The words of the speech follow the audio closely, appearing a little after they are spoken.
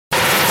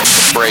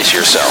Brace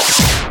yourself.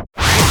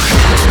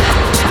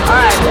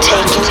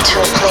 Taken to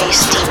a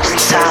place deep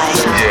inside.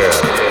 Yeah,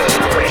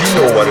 you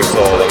know what it's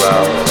all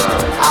about.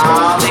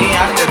 The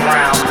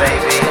underground,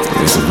 baby.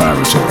 It's a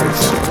vibratory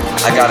thing.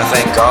 I gotta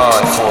thank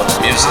God for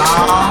the music.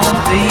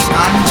 The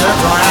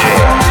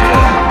underground.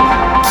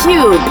 Yeah.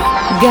 Cube,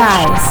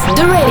 guys,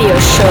 the radio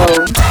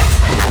show.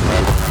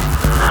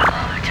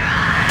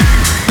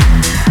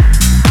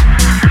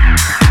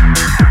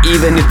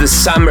 Even if the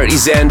summer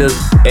is ended,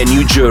 a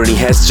new journey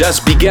has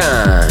just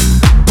begun.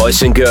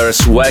 Boys and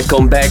girls,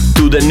 welcome back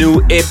to the new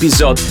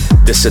episode,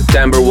 the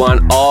September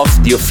one of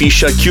the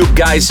official Cube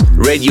Guys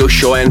radio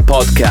show and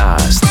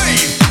podcast.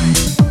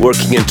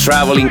 Working and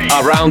traveling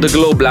around the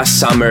globe last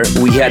summer,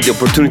 we had the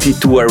opportunity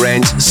to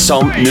arrange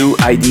some new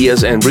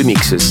ideas and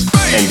remixes,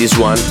 and this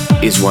one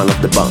is one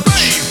of the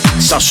bunch.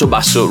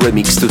 SassoBassso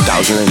Remix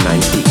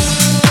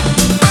 2019.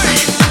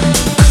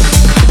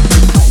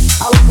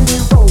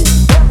 How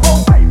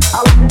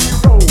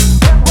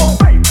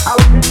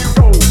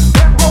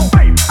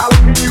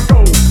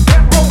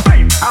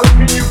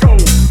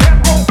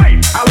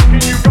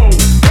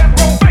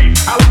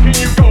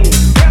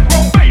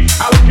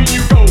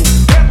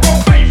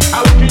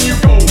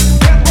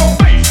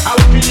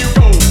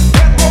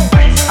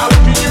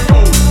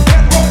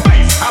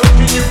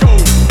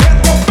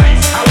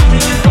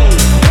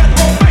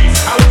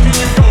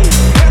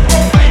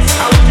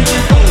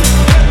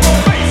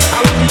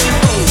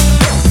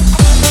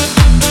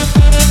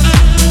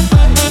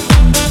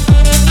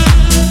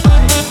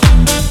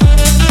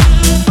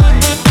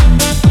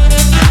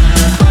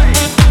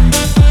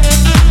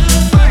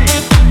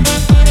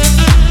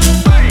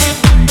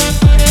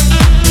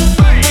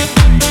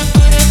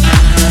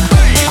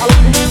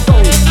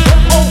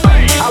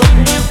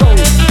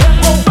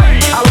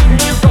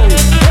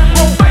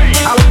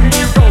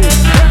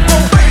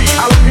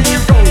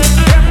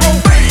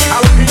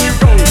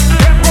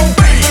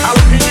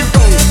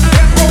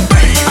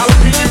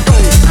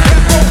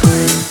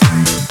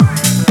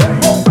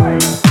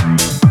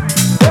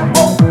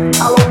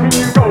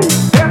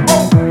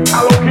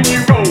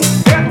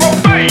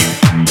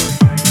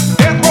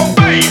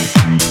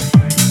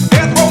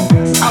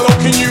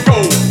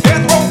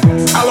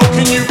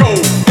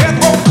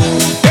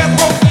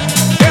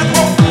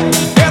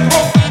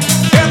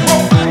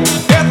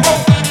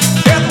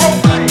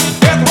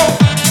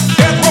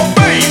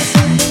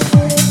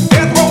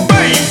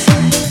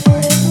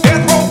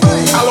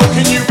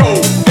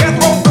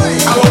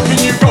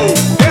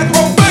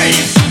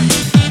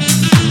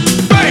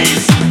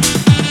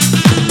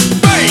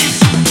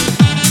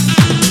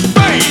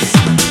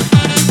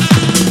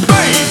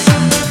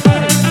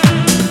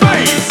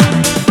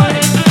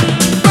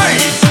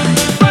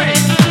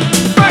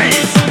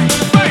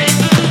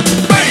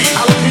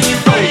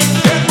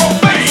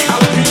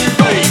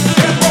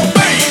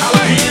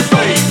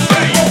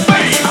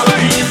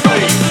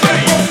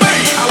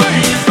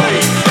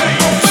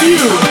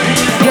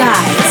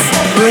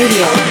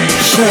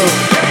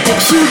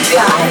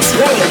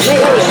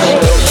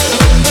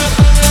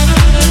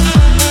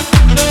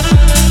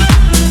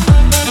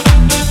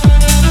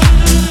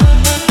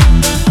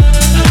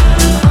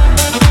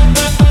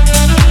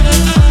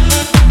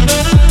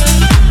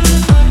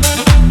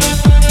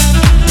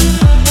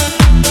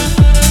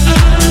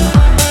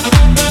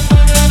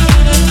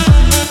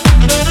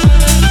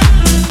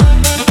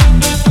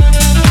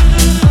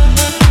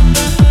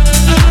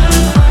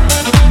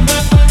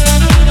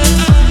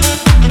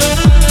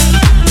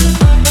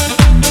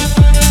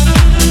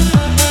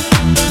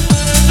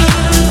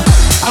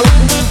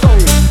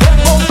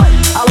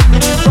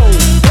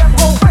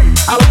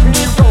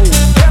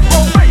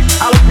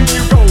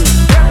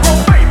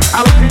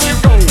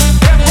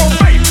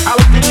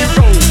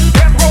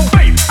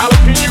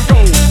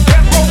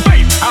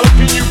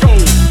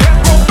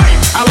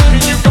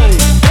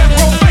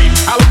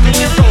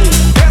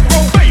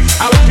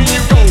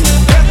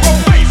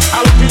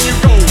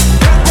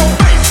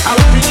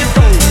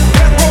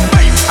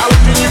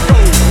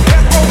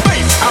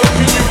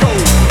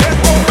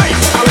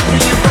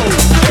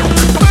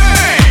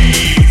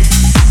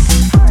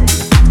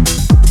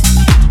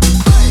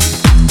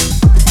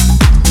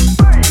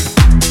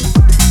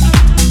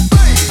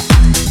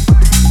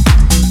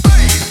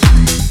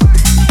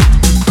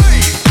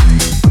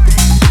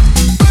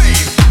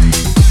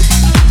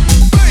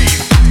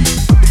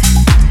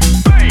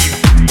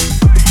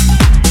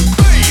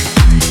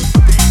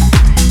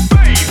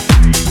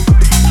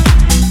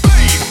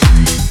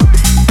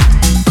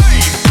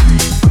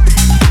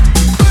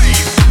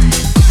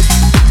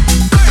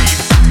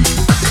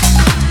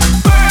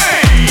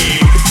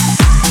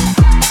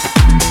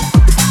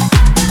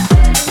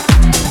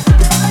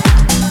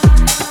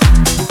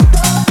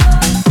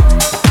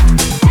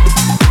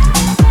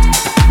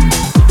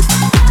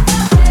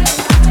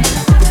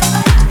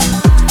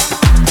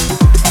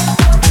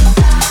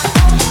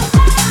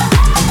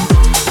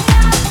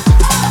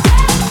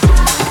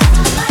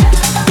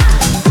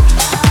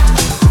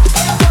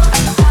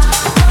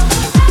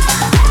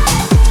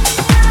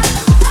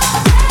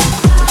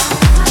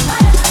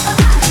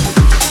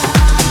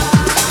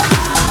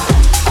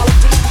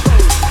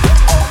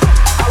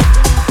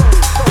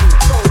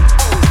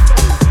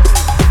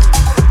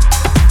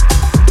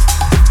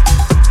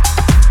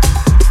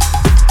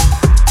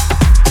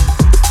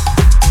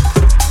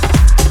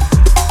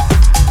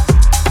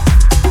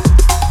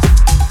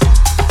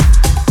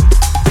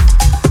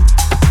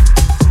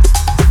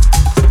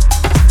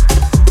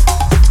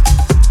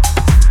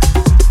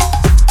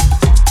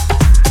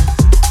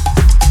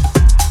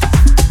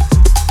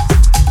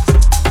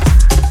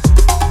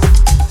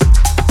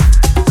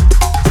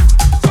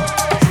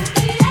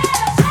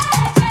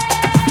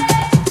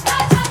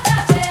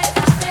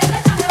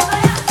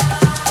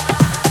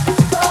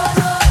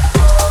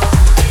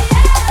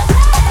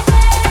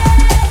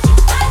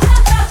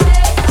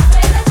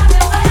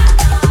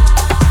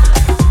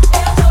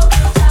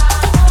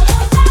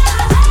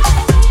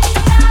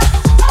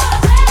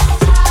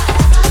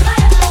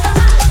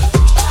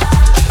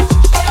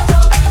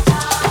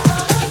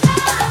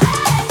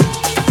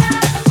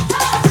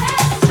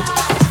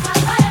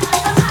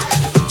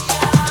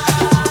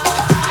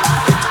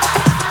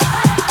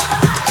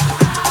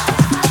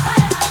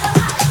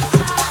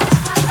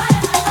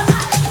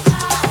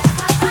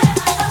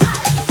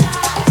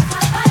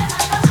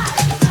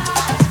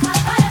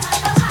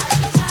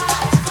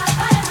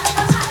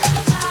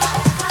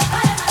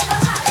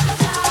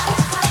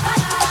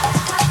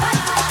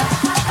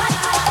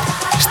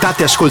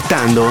State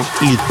ascoltando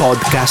il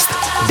podcast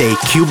dei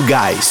Cube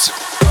Guys.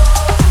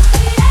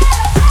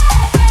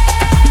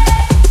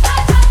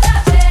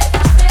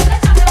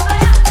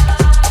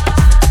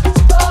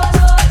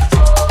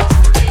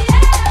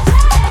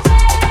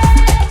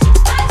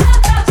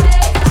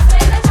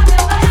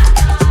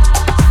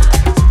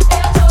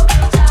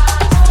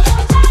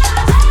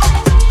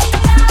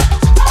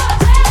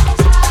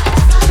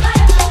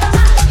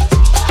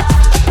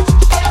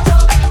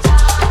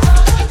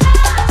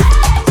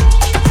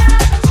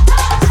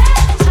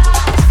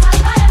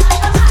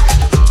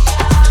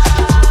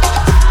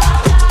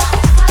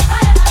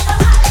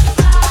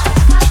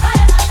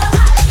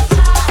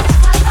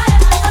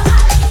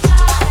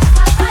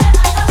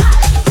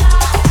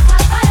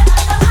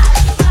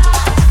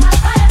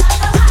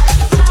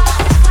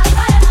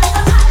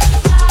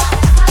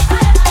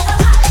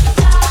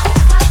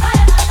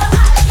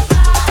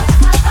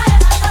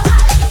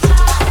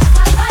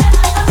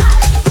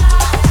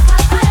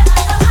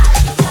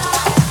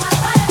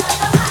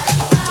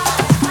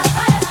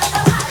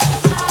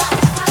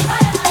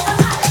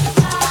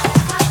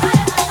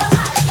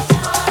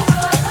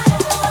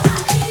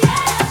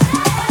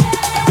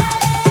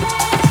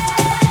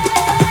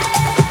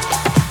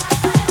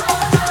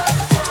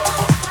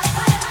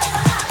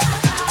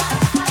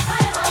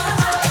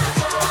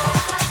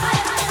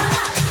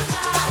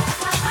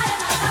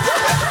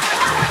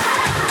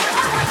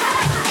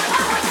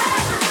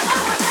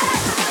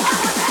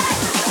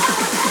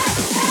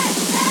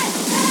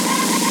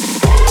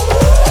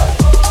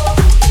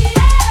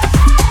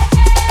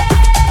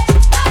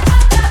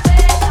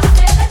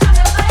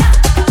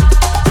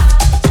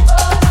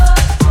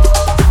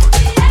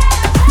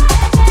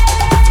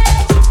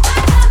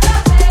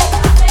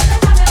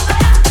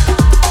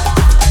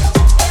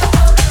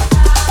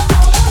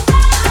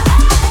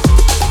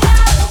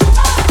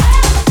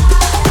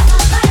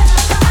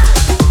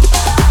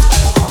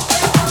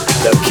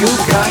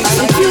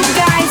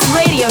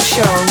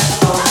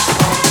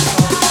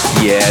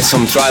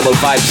 Some tribal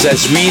vibes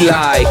as we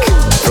like.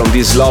 From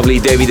this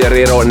lovely David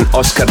Herrero and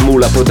Oscar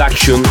Mula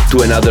production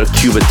to another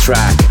Cuban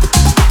track.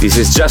 This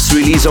is just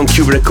released on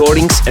Cube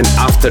Recordings, and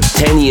after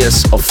 10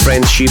 years of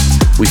friendship,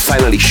 we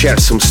finally share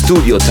some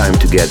studio time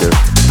together.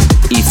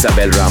 It's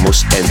Abel,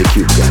 Ramos and the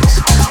Cube Guys.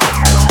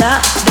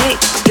 Stop, wait,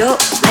 you're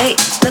late.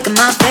 Look at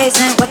my face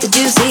and what did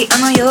you see?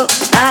 I know you're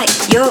right,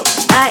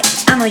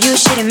 I know you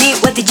shitting me.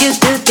 What did you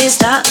do this?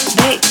 Stop,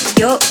 wait,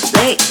 you're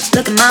late.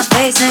 Look at my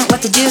face and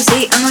what did you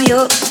see? I know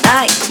you're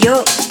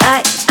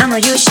right, I know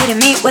you shitting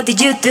me. What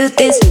did you do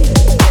this?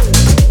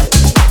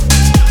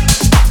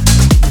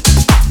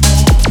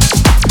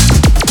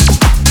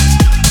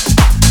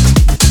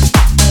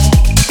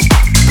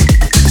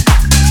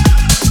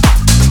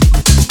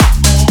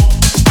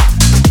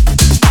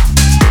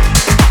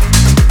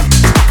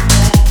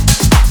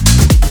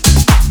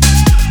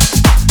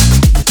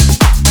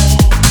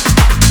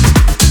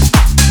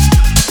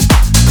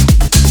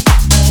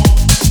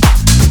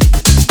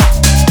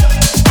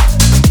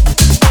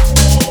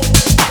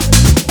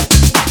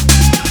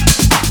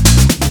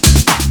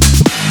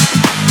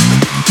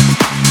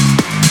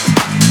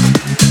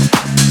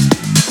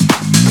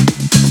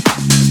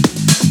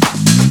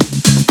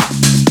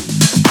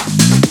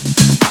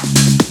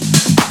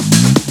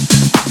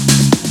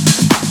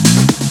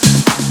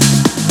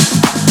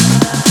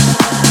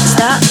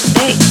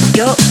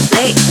 You're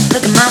late,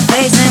 look at my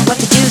face and what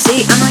did you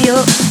see? I know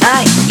you're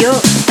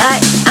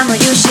right, I know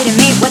you shitting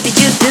me. What did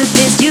you do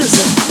this? You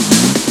said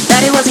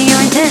that it wasn't your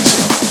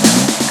intention.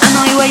 I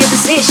know you were your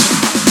position.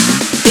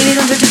 Baby,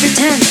 don't try to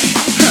pretend.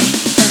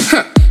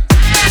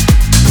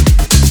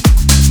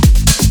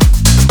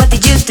 What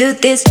did you do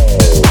this?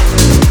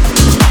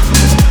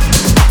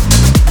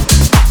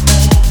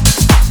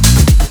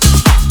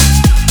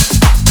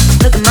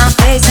 Look at my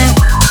face and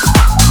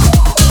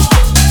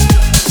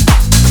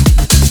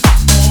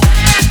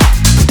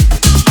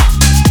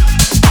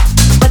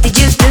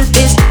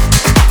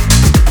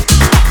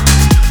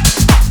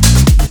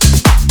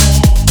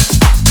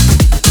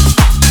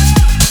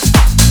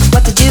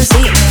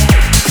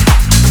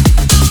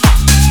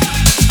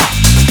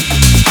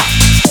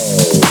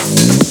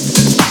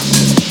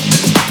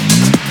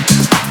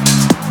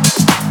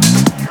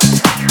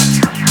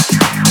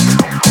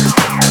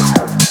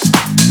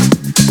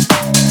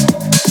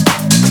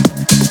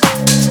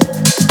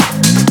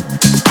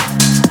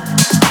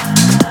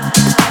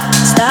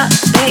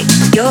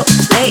you're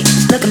late,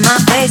 look at my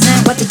face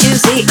and what did you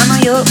see? I know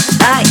you're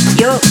right,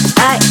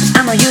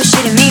 I know you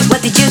shitting me.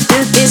 What did you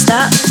do this?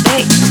 Stop,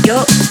 wait,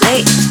 you're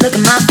late, look at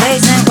my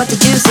face and what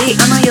did you see?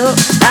 I know you're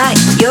right,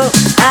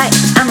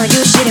 I know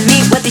you shitting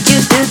me. What did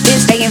you do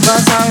this? Begging for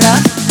some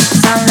love,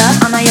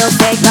 I know you're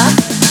fake love,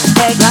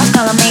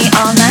 calling me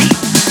all night,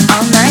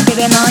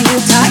 baby I know you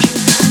tight,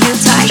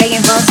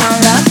 begging for some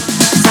love,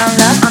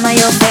 I know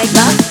you're fake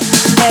love,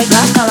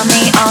 calling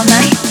me all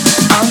night,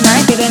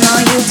 baby I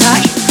know you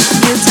tight.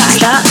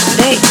 Stop,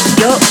 wait,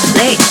 you're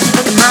late.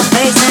 Look at my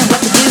face and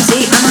what did you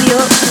see? I know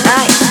you're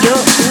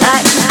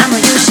right, I know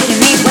you shitting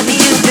me. What did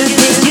you do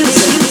this? You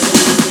see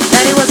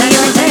that it wasn't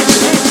your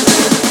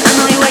intention.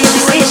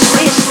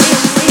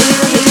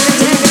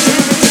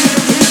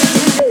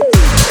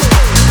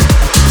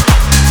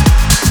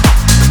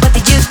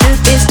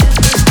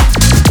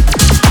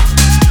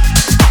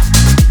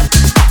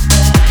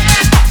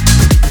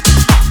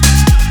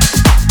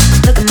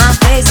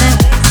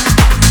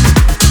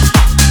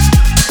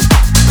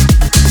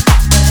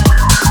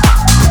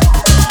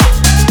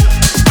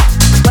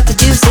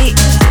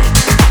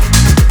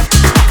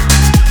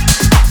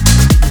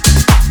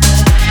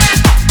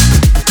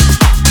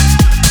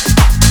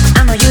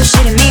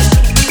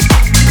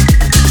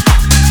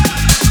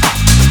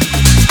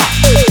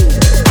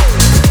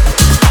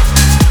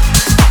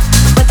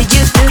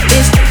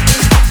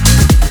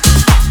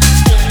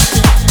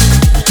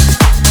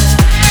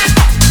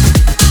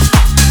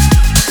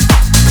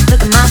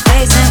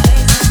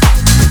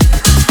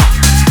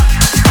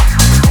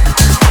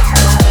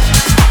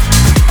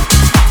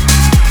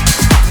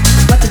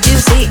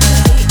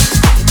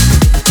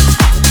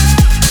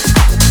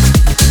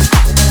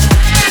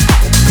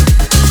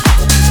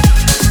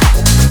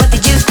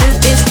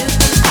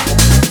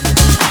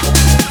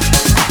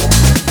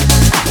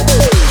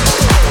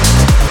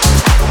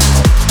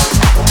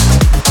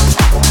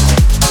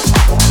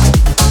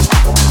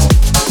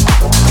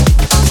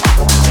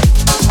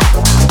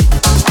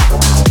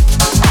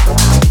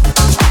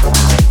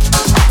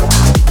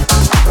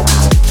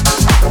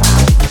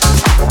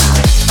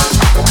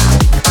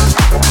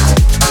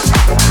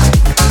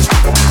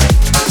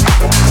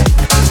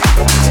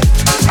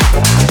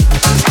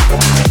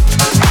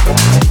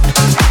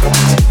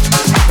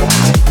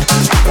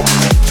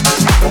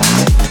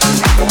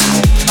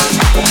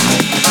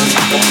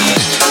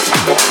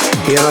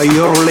 era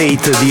You're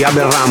Late di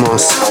Abel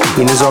Ramos,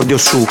 in esordio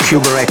su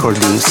Cube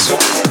Recordings.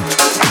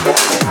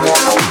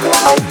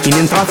 In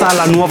entrata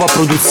la nuova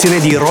produzione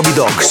di Robbie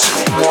Dogs,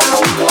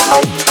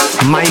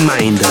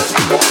 MyMind.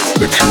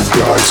 The Cube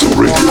Guys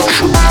Radio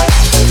Show.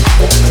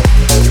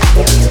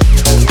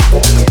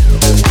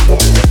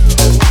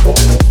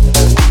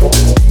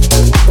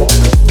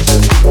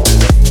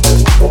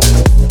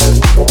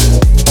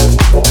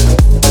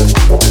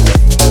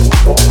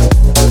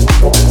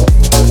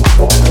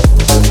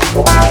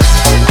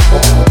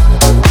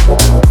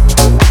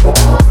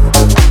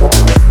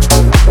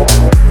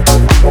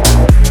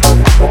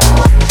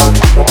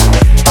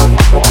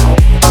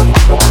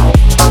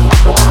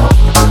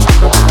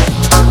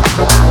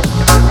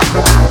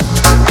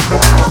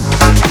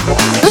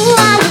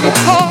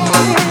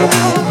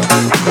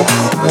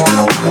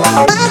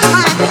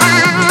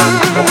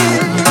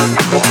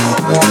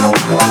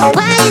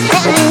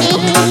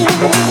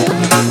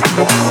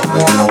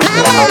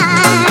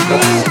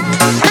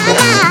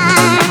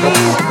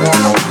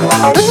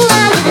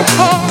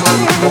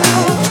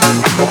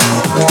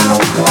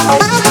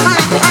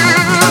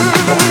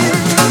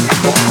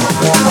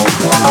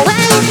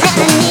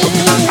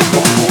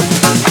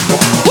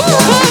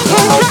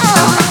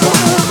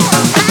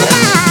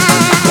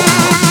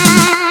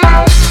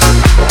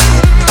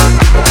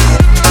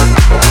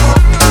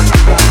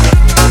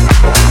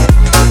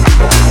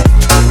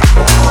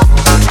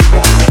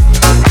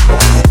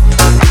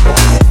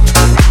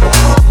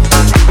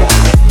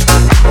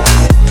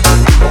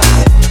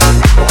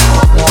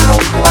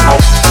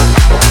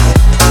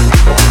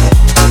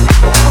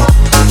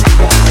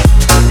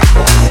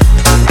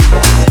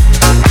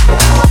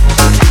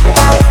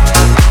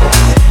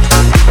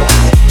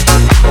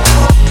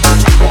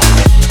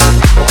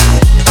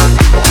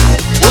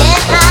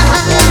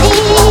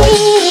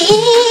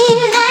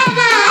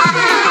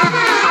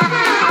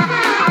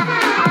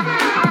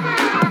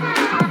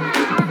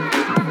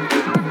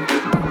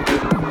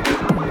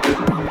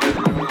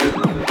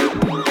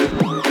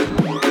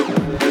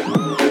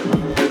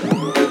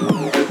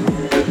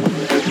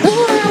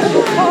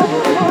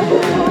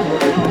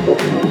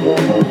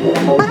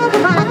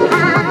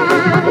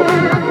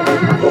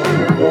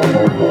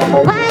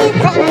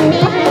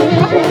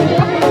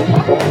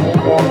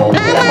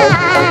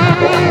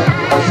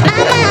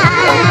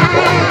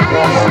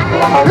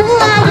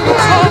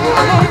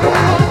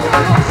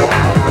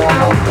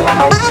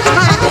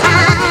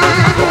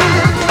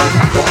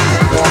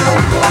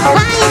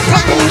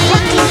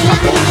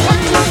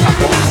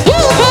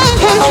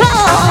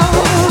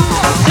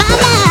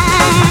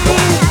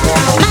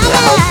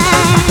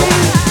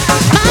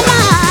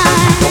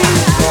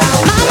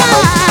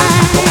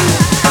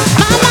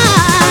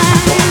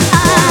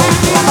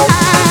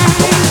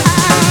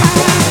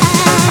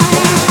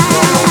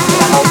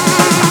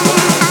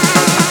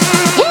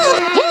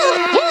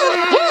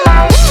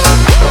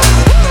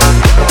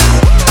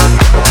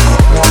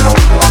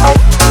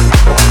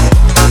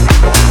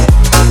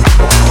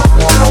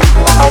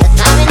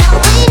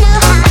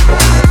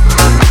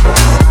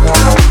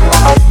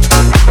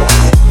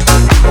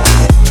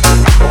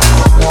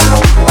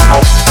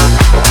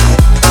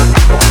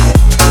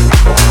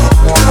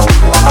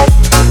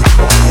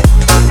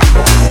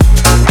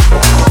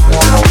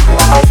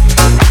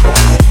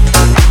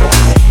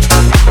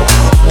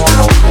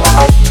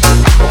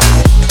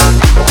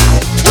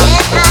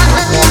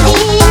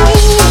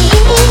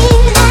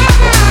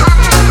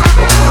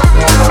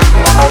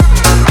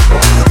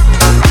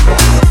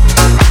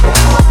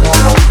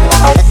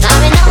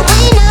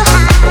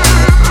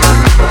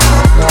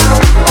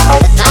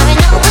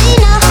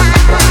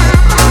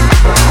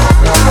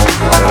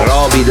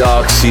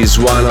 Is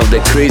one of the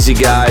crazy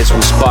guys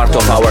who's part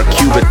of our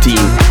Cuba team,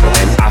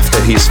 and after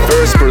his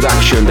first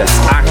production that's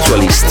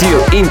actually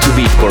still into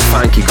beatcore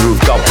funky groove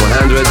top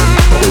 100,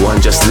 the one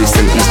just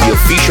listened is the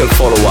official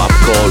follow-up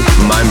called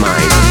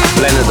MyMind,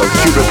 planned on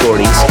Cube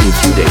Recordings in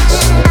few days.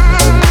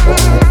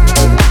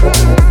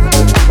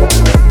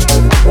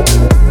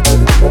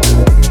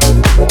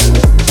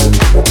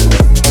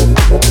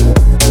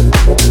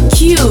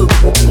 Cube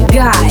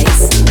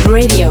Guys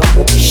Radio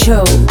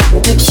Show.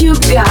 The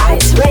Cube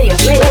Guys Radio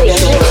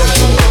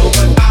Show.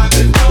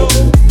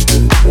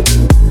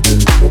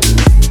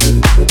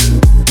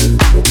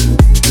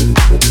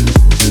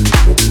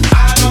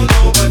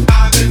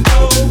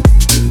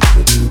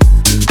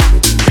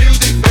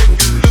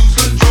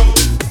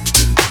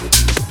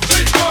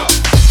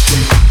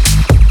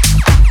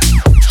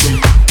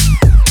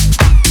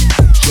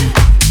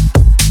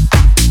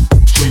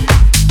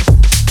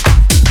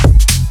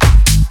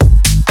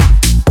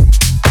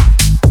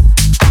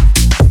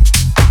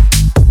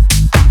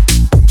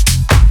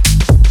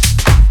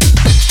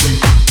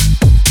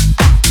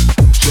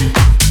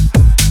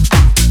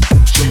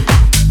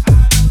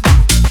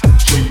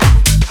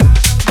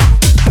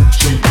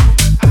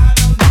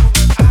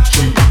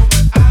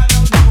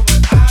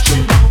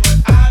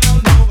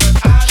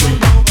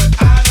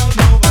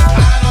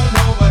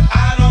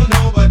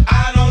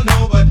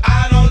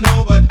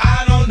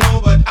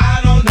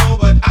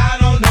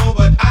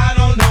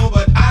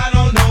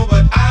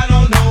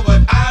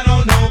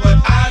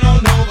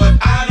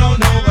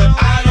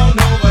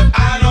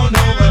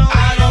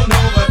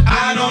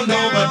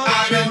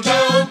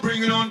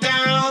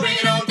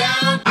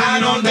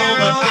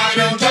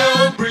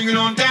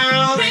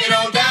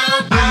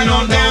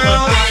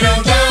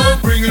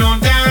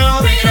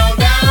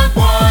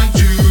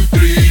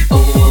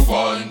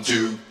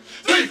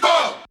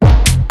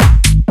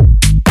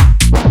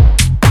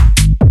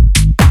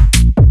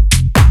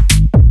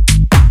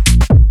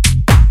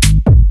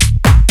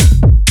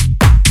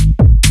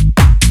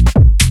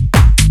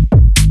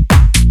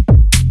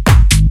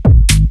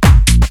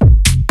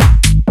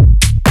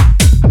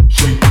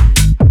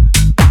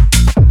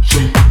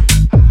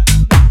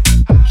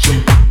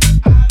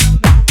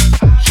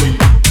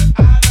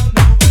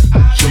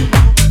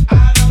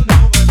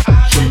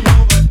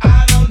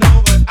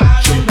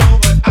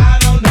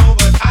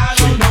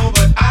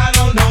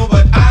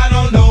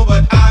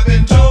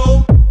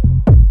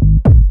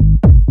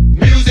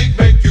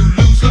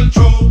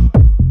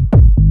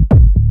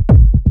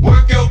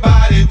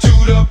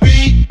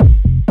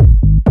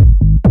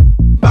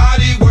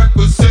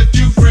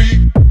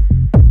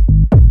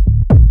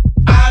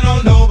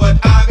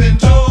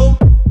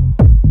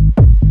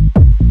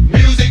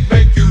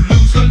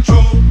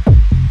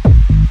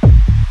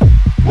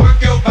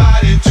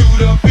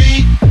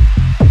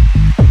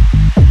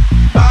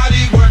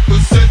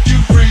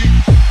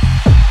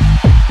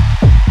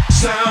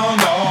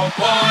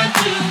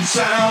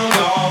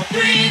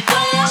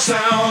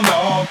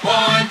 off,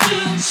 1,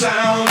 2,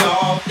 sound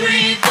off,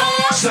 3,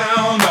 4,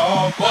 sound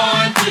off,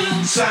 1,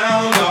 2,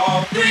 sound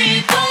off,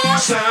 3, 4,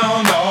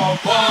 sound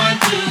off, 1,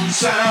 2,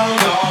 sound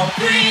off,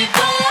 3,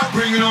 4,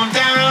 bring it on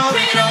down,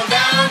 bring it on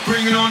down,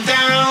 bring it on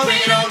down,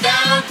 bring it on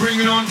down, bring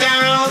it on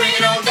down, bring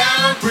it on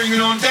down, bring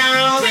it on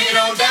down, bring it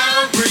on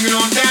down, bring it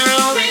on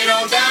down, bring it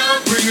on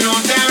down, bring it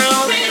on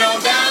down, bring it on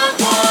down,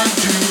 1,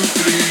 2,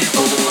 3,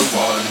 4,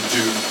 1,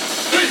 2,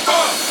 3,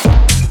 4.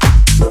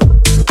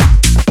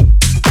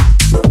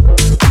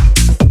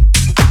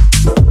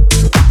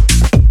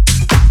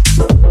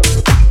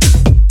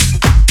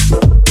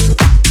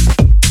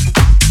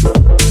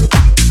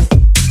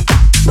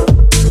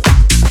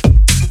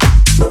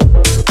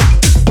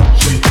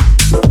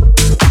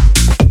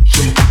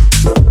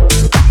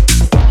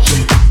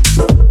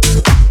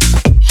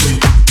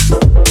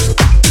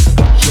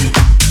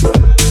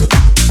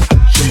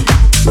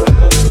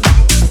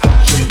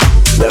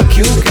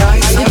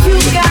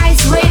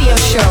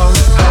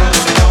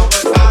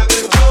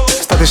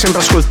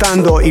 Sempre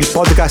ascoltando il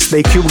podcast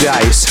dei Cube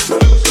Guys.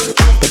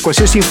 Per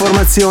qualsiasi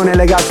informazione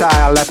legata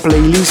alla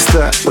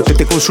playlist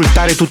potete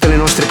consultare tutte le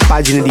nostre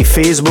pagine di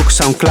Facebook,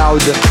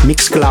 SoundCloud,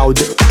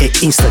 Mixcloud e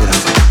Instagram.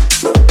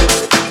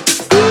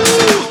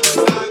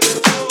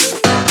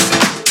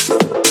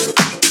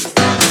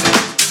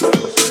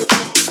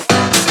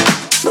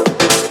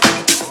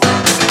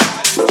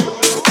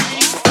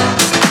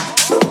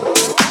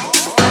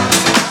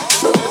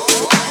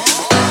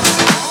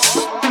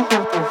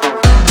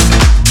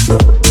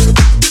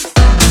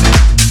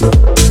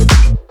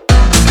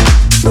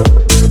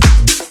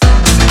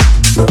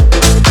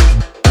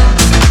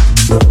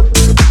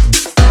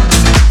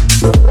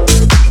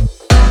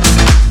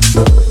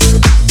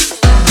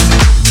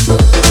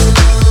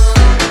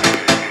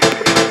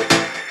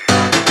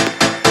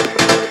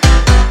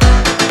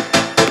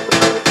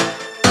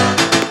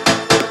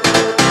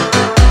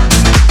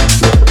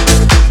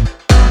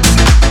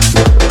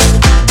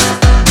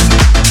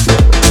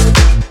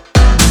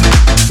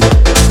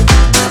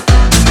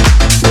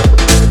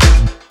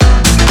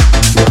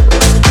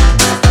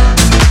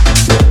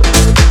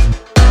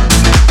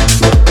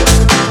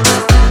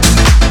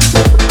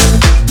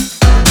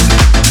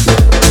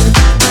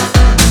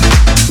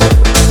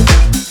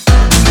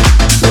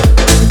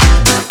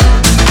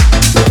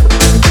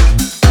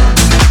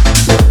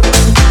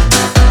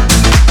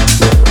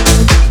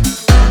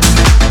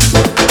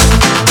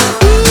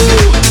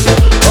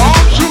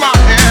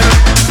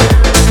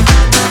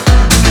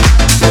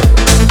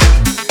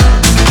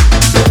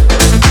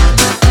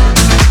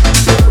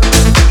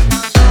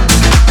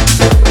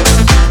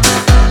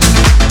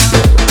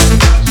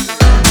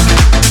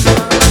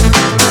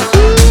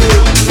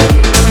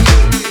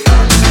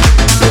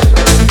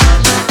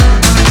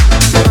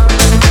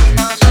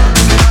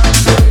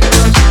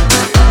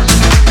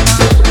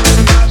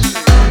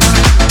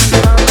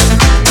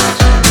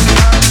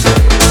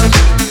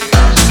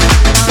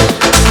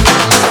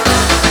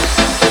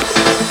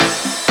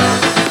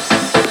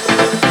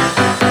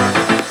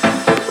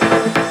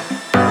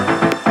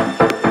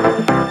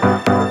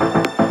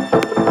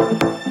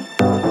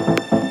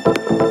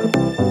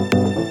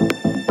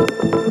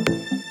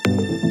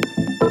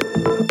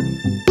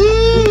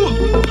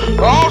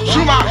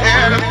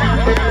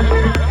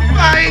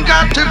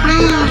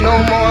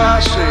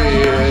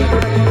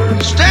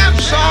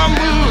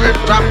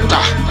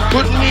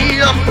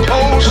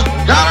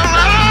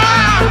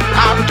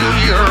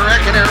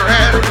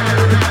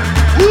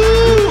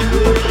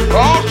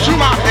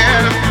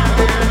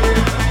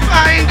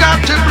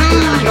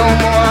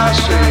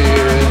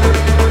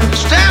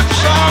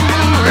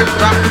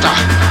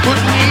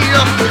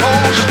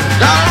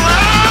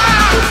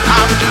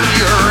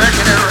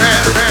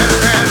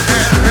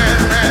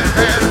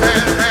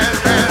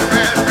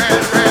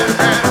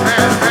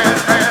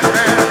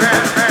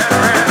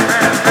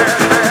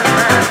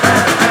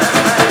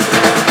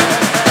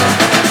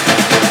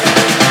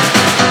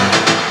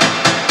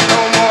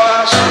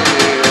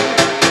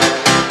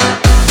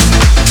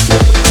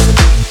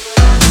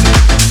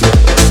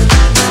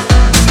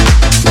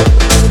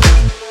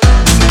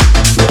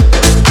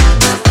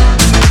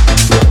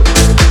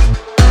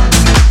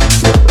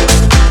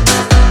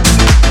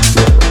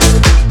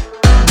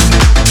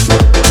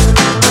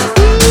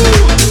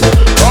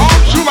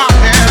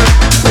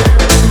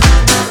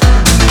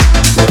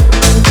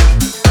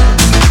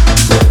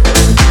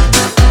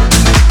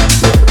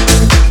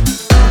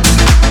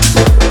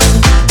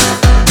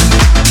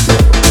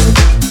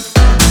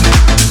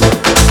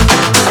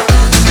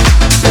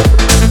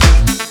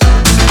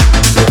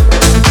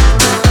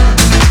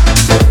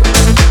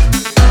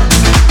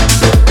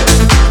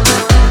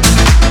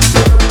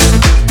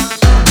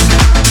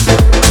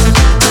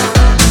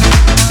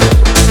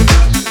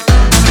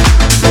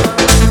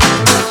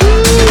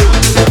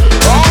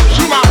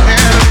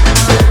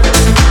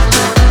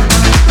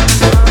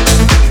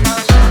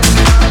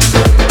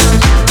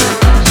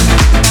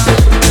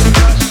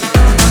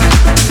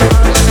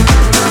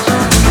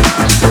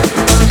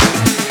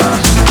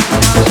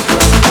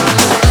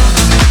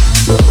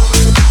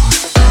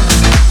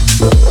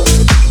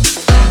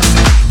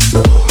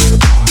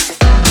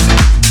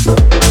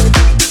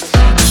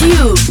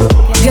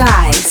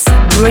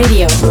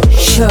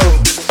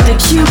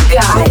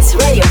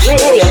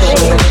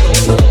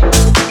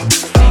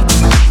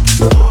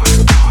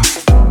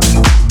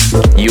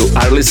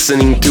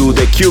 listening to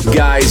the Cube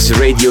Guys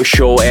radio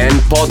show and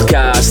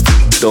podcast.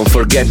 Don't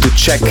forget to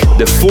check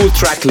the full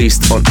track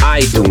list on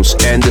iTunes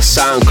and the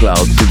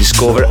SoundCloud to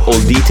discover all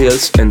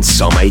details and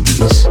some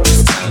ideas.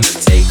 It's time to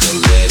take a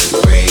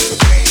little break.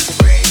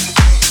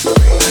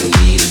 I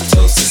need a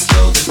toast to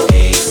slow the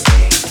pace.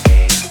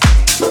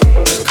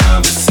 A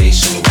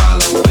conversation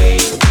while I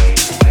wait.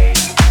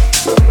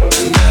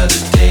 Another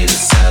day to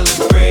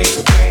celebrate.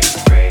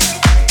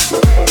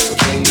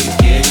 Can you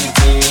give it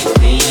to me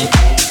clean?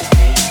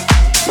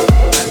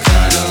 I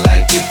kinda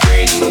like it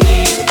pretty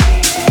neat.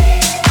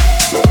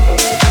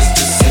 Just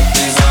a sip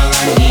is all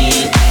I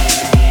need.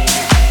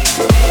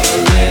 A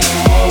little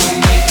more would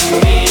make me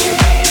mean.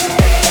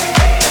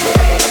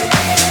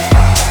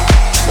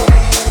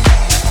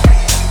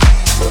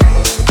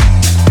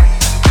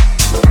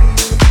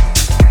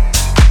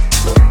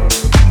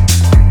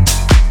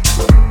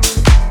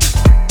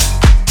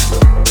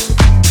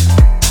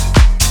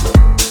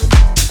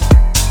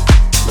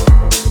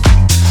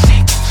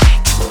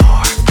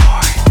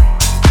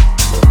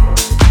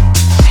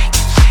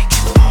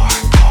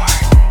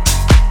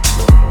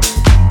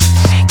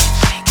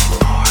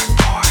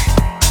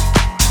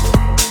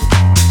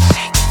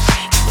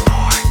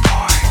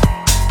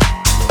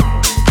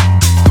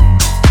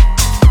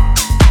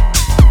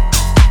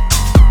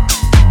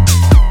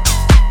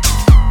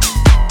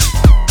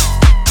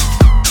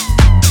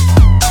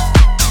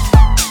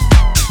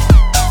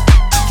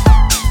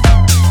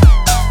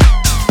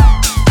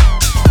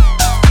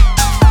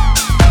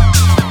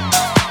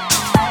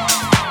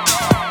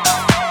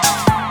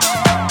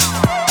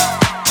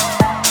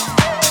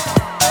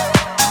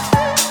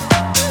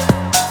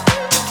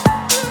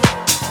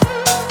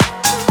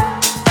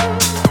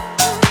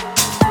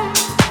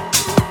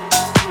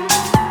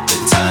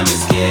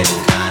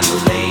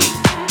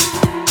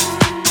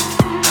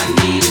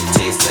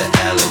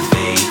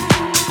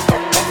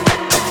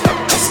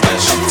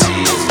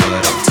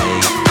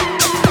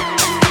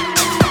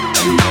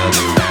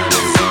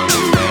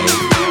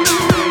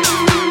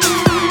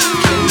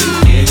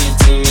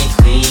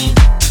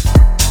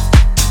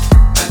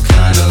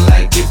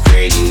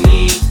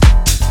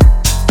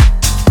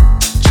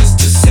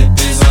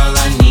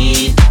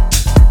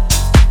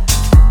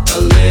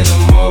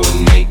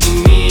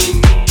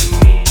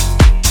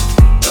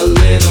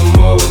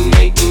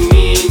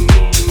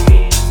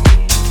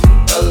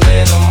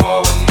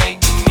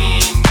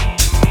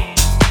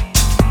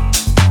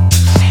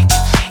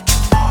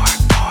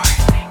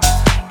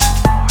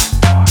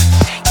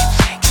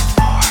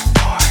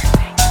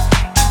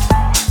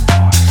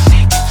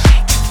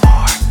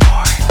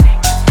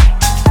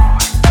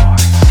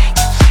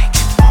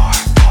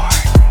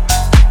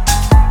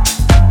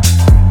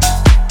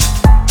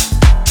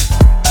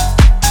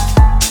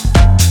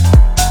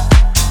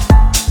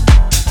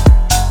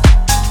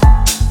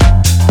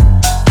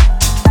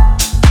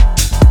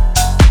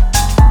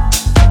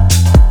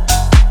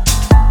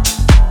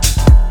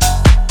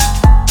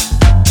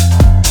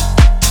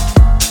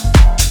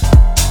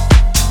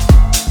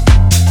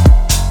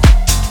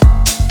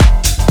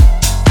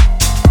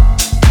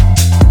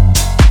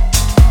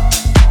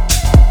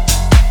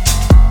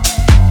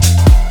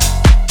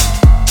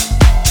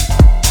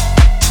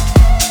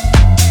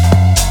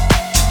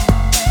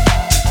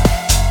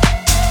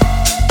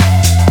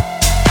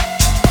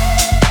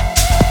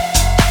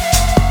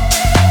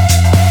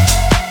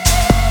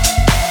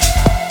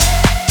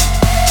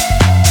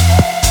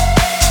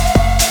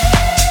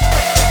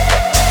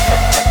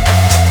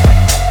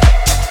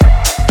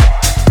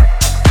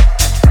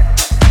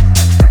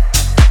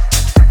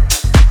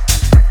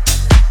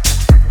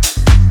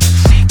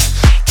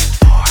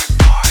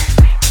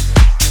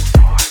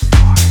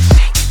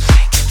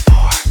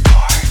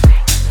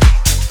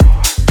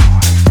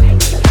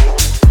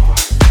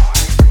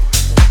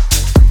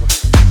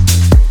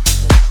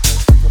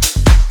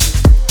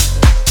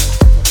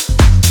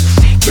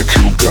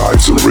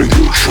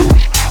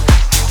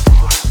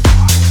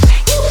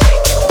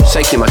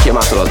 Sai chi mi ha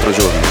chiamato l'altro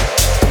giorno?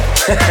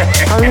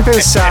 Fammi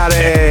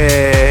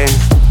pensare.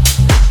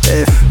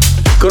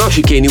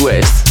 Conosci Kanye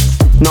West?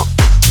 No.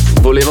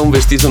 Voleva un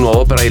vestito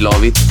nuovo per I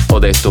Love It. Ho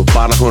detto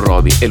parla con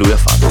Robbie e lui ha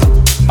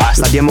fatto.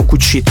 Basta. L'abbiamo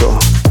cucito.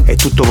 È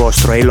tutto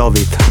vostro. I Love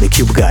It, The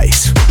Cube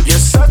Guys. You're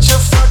such a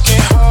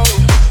fucking hoe.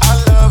 I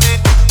love it.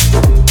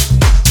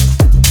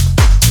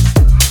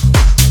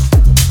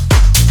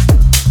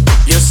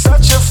 You're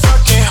such a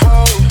fucking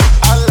hoe.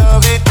 I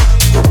love it.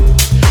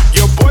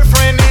 Your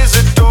boyfriend is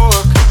a dog.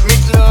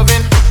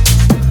 McLovin.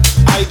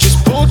 I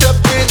just pulled up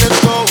in the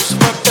ghost.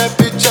 Fucked that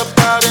bitch up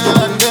out in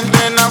London.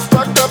 Then I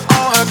fucked up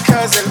on her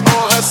cousin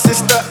or her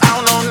sister. I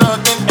don't know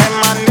nothing. And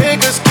my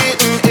niggas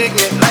getting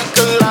ignorant like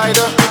a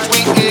lighter.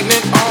 We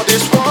ignorant. All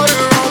this water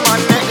on my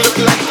neck look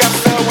like I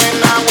fell when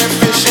I went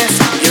fishing.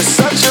 You're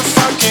such a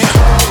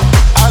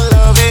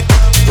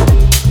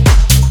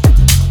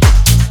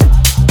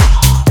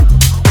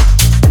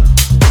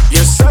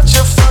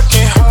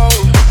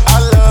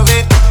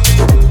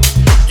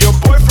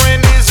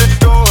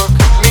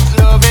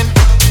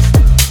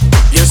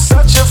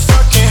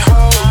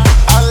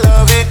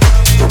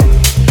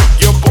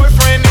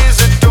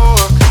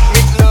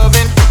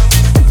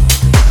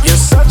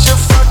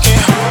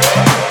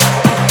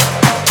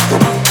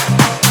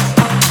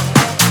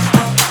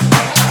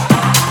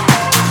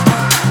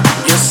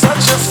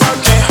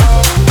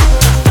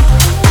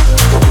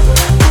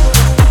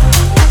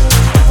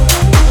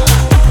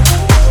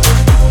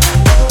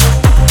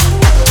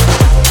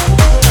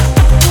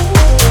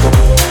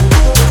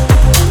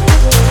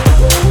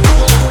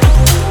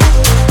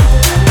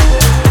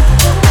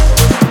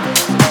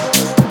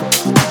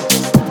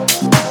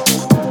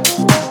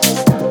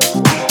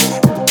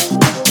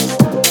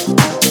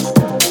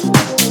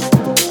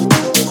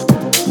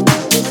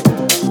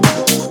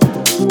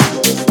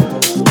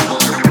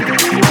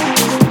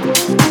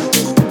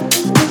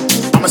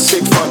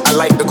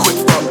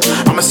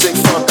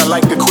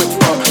like the quick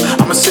fuck.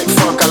 I'm a sick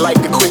fuck, I like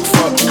the quick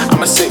fuck.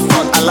 I'm a sick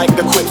fuck, I like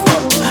the quick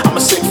fuck. I'm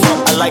a sick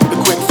fuck, I like the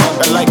quick fuck.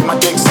 I like my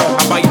dick suck.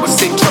 I buy you a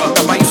sick truck,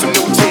 I buy you some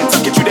new tits.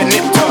 I'll get you that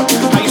nip tuck.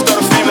 How you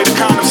start a family, the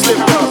condom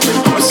slipped up.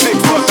 I'm a sick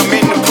fuck, I'm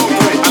in the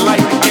corporate. I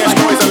like the dance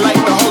noise, I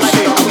like the whole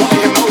shit. I want to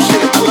hear more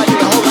shit, I like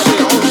the whole shit.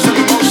 Tell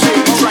me more shit,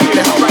 try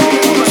to help right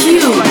here.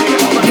 Cube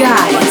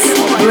Guys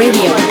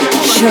Radio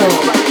Show.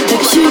 The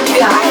Cube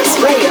Guys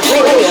Radio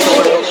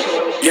Show.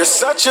 You're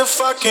such a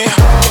fucking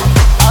hoe,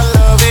 I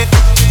love it.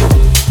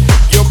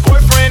 Your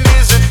boyfriend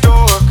is a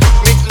dork,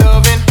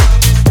 McLovin.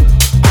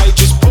 I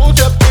just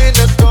pulled up in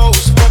a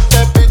ghost, fucked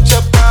that bitch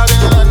up out in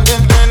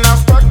London. Then I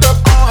fucked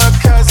up on her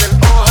cousin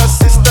or her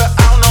sister,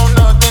 I don't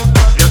know nothing.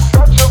 You're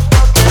such a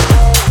fucking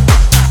hoe.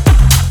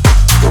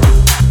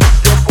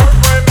 Your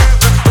boyfriend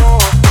is a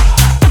dork.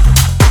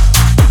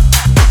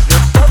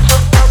 You're such a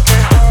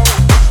fucking hoe,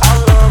 I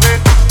love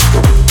it.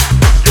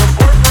 Your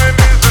boyfriend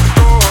is a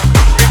dork,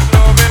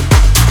 McLovin.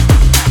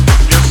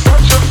 You're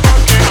such a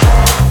fucking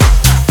hoe.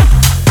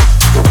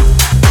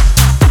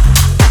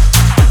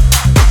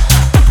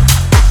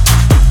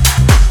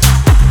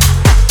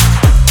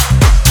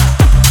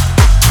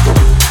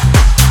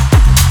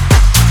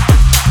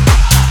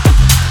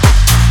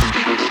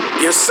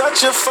 You're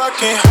such a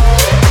fucking hoe.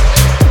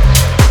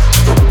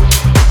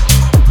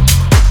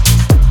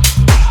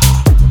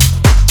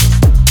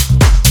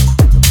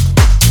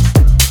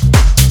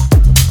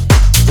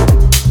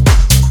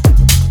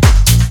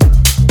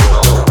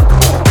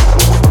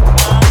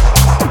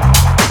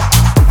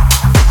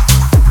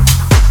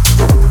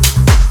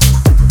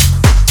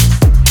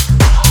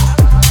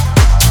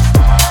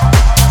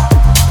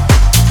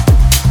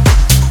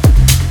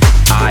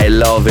 I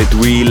love it,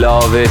 we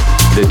love it.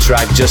 The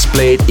track just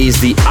played is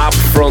the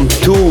upfront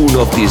tune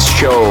of this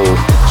show.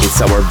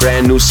 It's our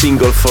brand new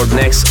single for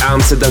next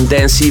Amsterdam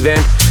Dance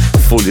event,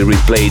 fully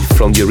replayed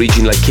from the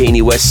original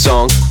Kanye West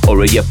song,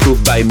 already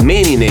approved by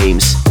many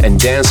names and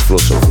dance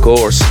floors of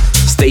course.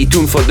 Stay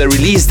tuned for the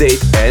release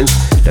date and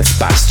let's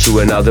pass through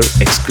another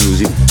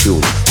exclusive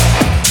tune.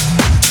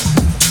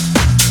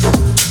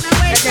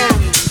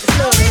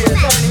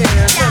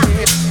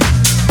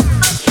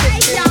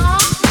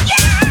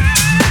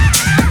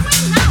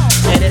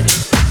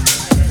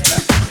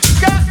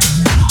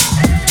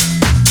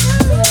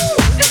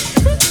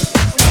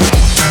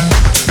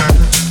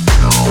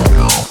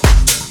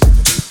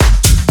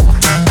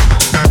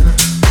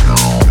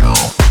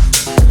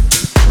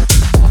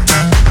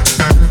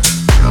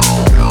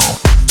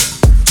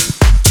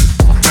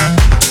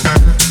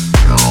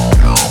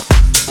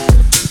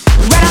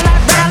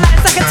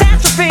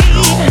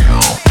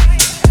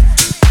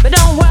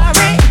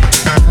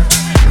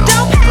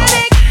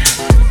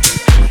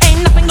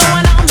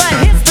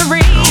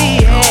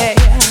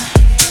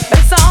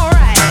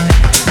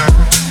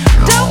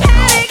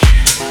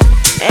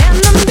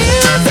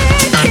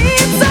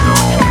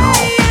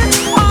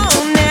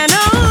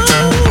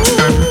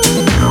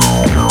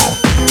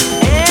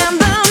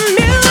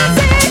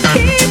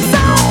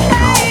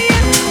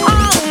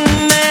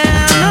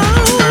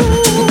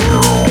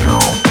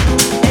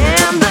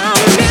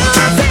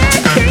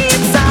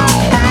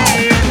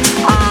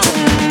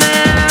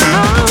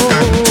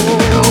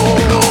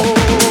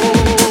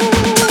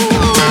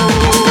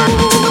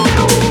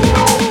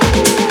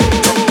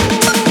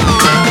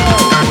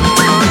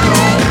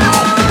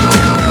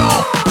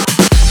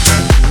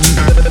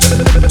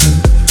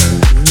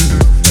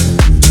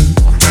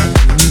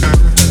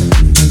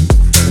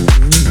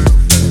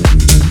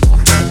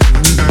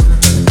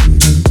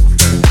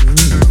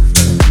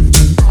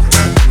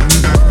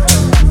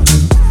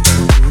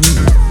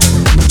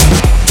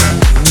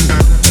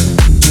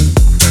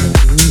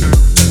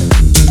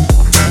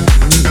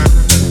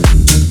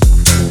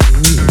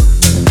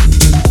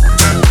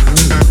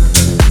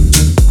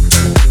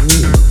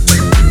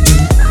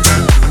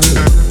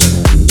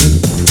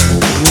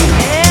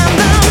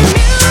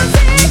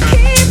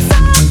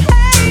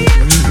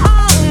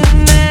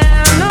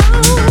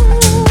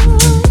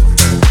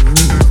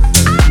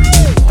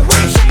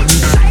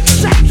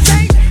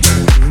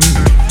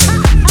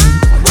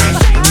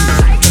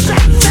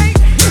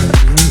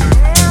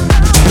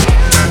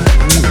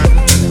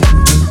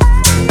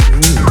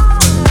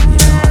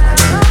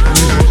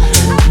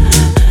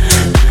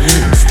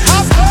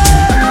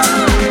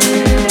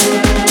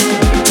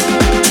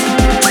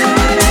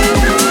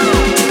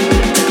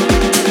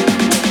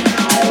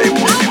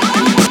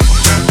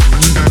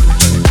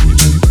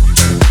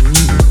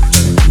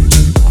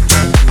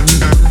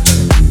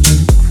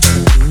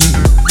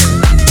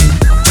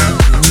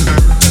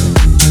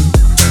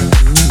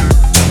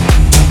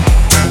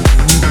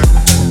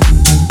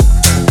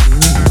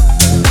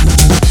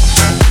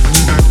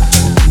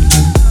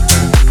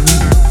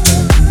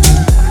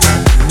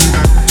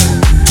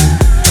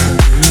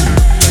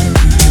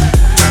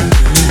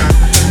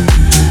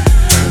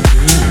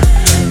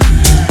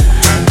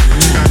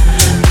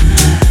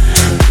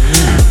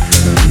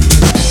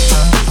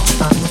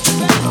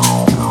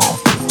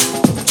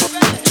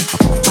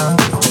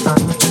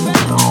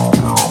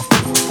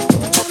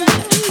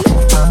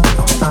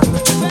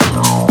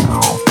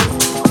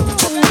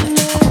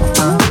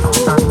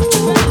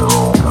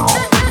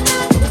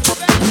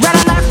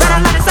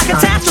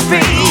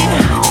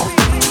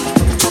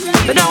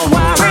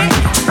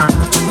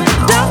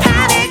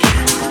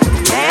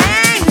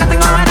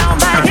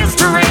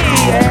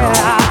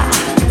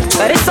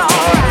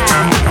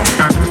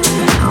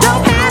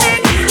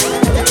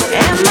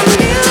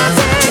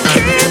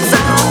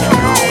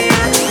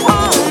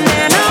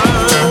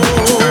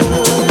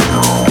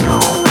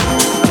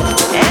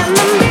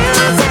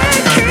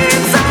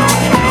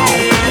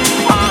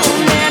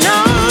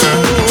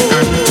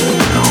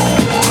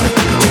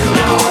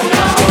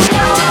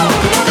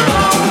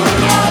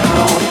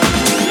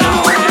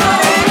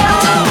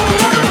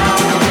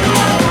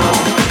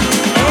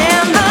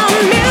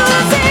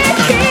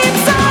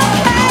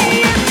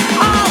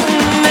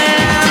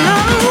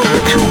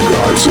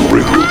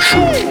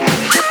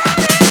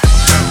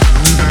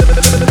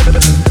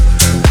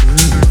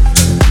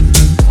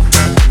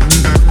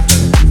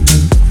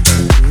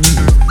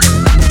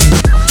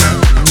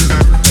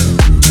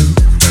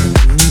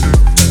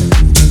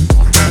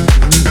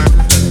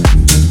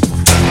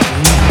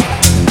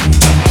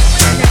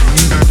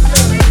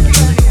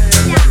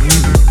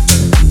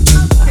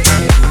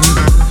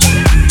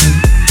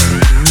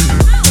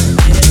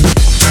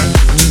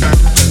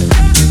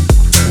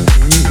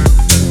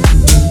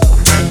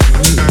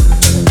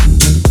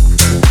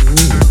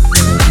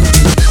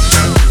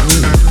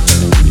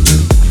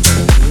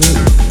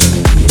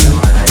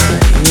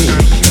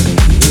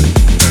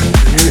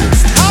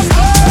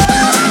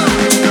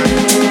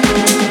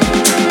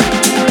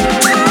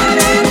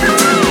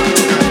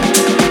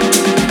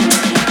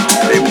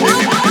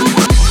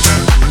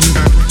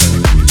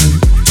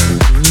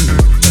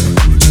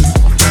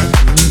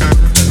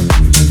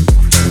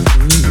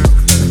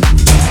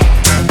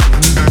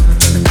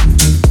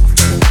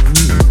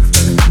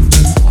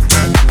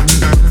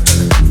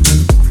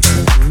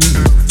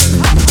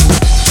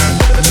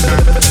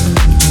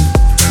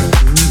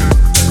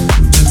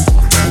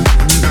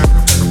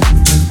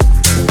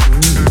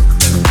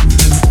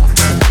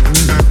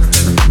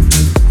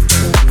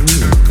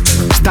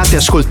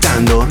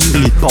 ascoltando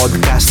il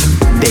podcast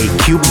dei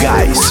Cube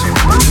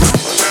Guys.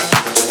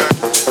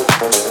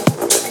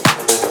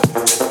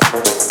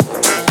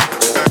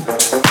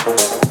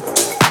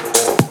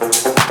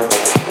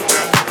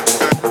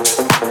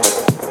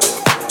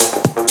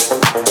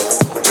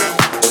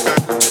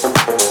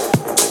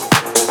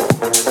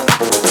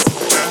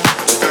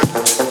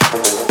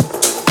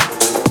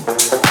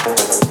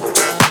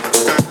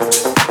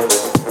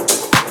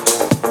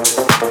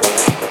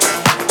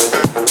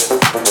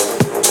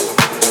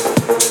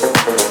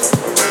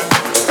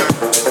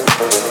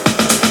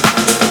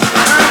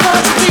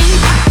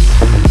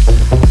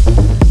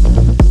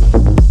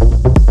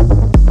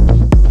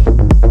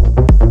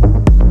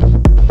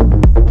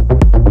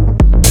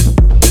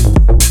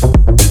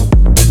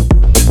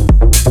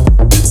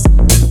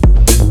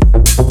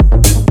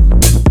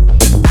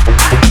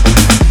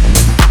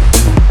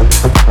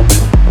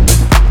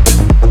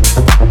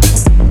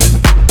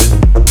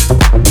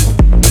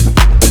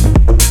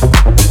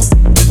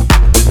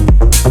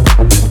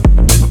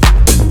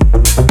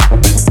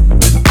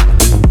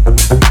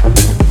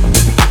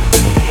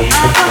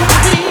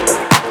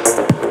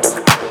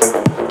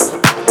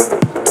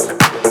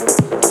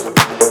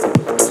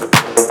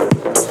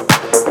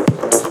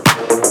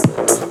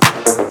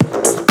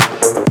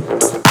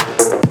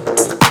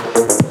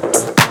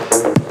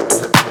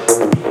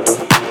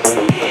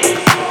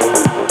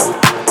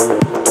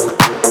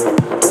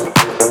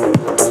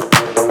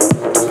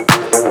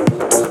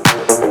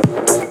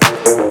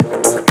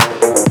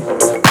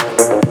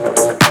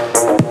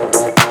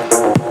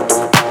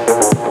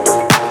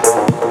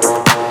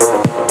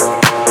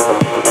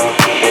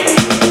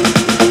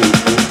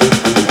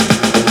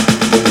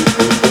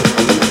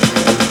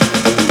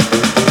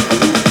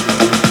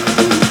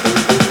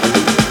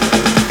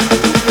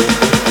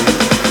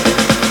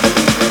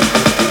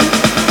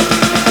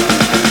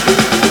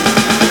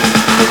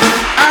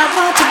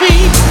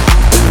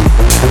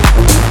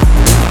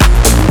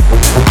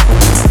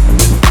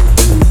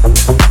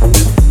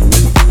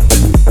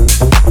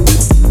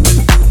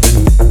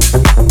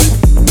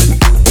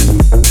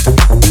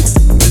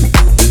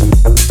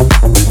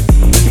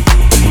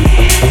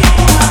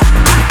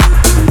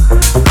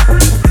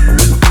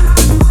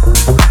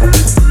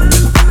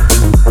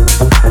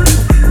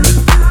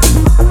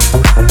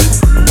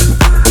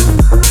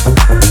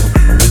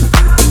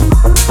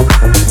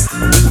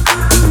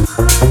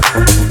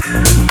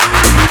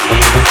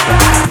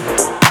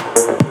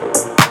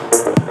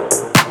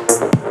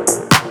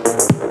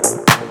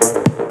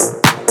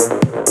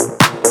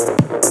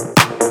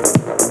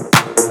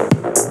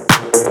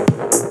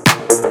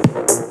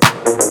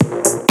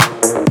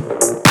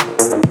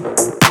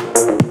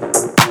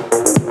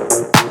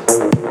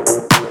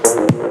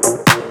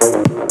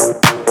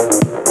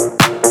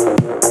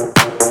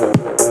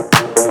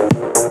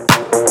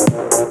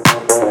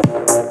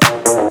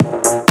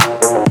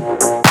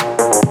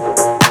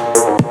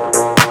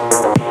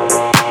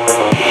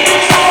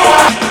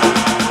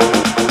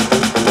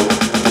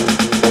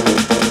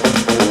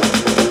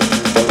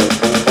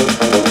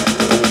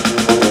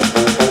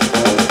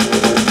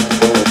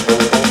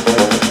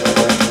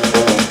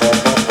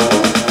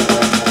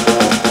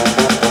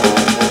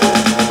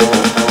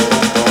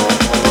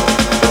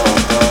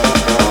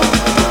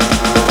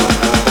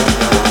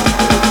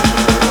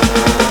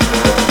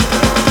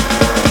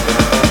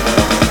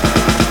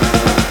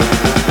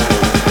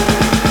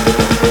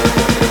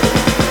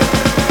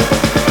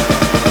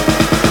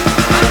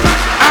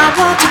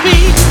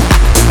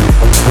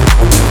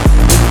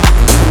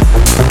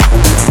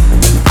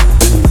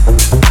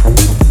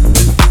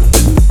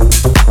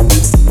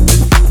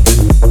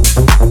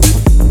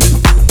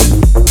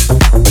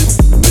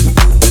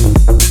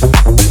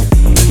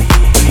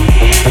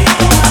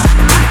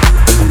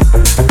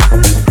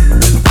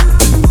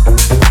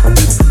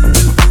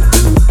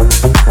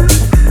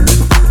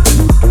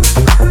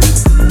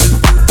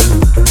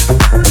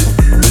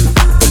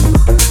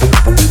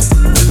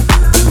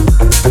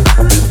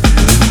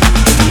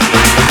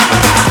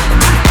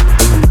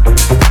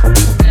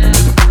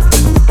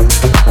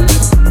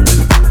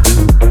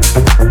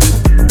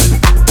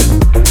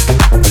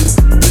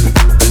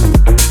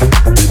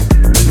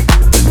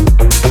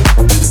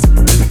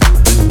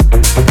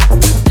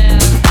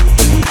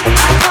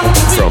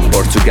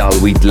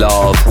 With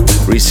Love.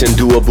 Recent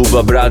duo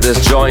Bubba brothers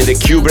joined the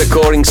Cube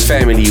Recordings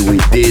family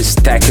with this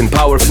tech and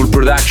powerful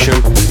production.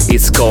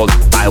 It's called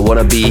I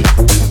Wanna Be.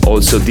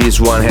 Also,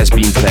 this one has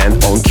been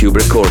planned on Cube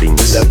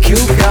Recordings. The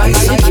Cube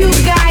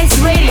Guys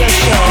Radio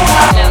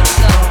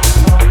Show.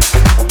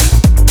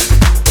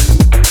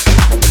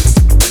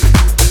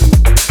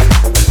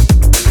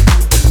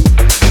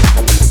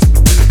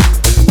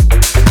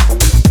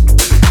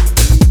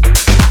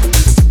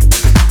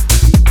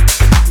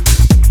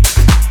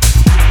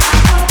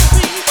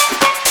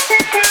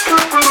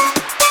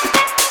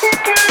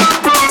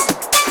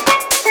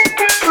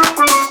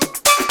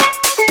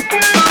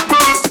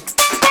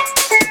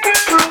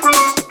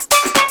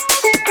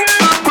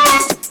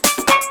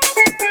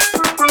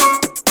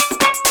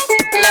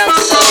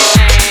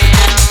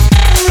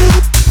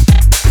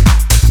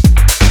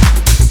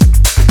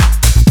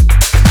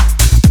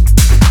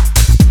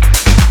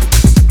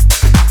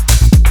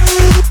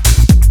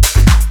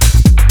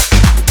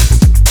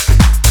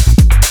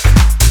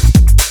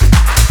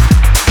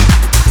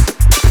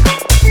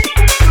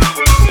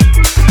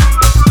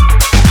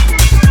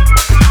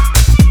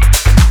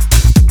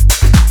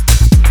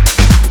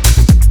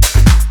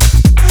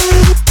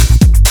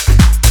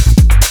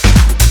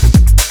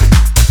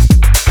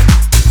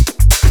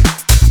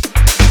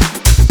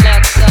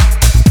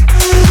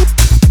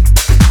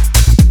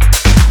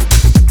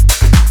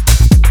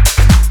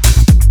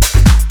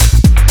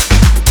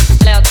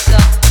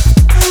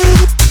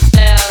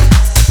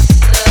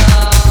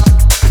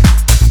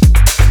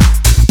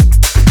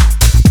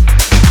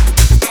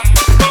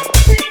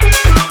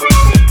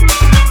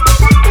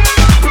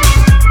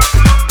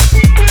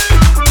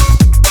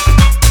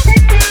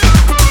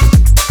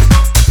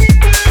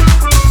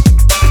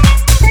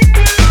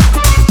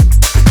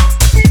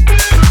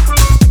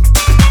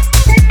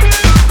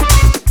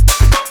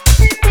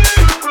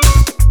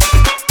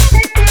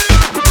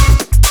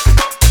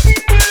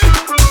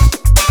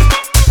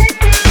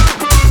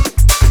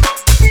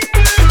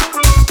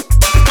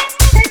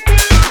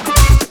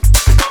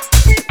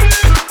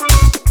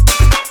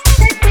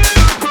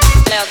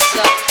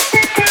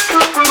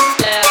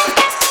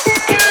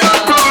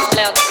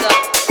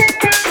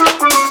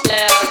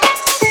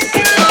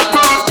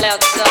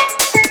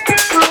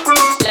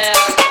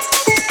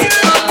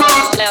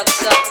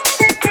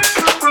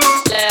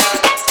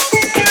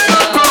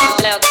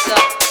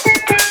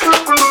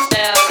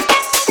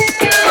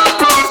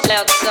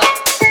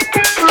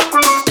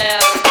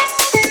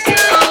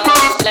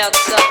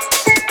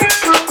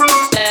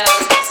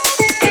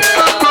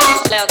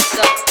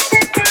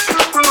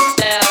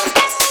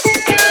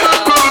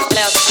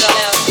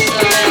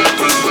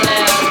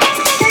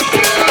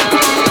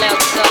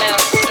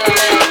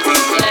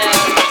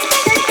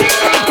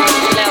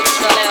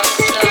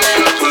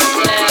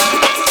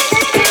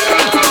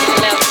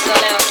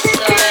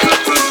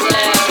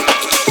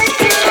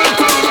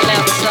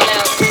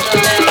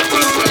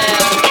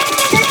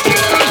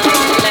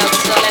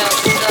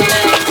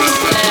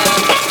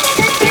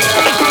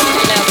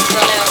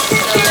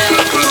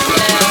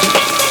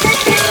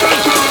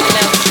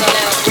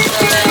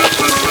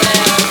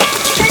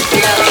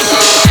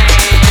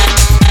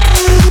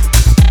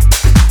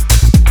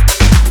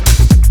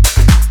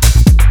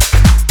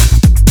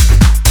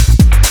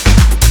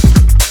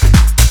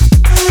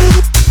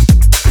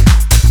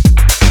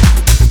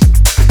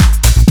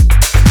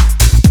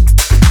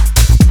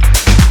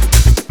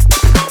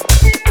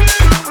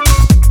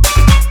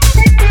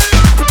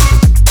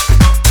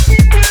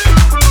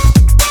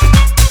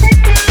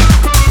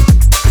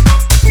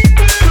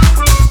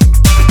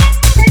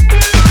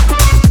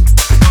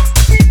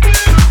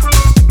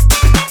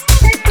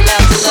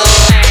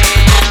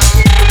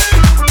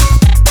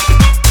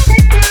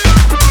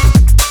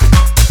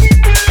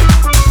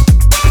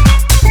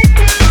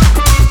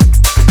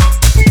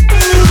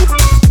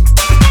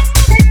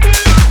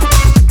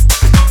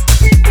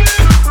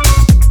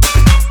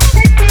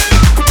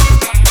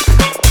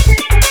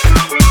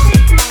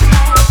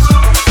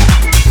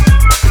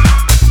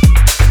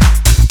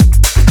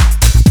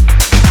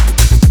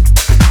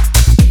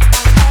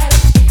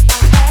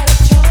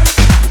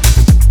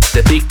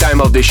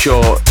 of the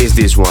show is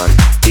this one.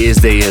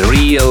 Is the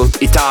real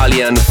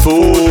Italian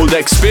food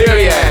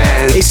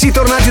experience. E sì,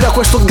 tornati da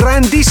questo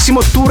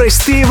grandissimo tour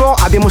estivo,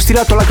 abbiamo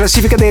stilato la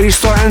classifica dei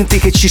ristoranti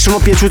che ci sono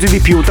piaciuti di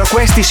più. Tra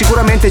questi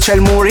sicuramente c'è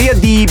il Moria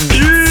di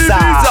Ibiza.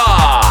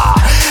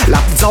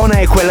 La zona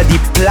è quella di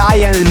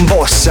Playa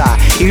Mbossa.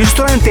 Il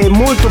ristorante è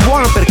molto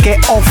buono perché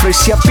offre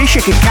sia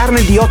pesce che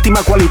carne di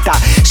ottima qualità,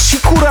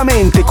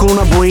 sicuramente con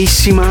una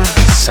buonissima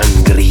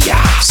sangria.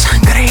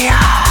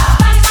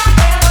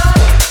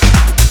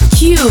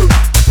 Cube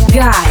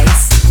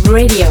Guys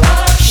Radio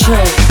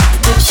Show.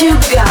 The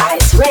Cube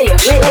Guys Radio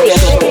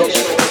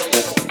Show.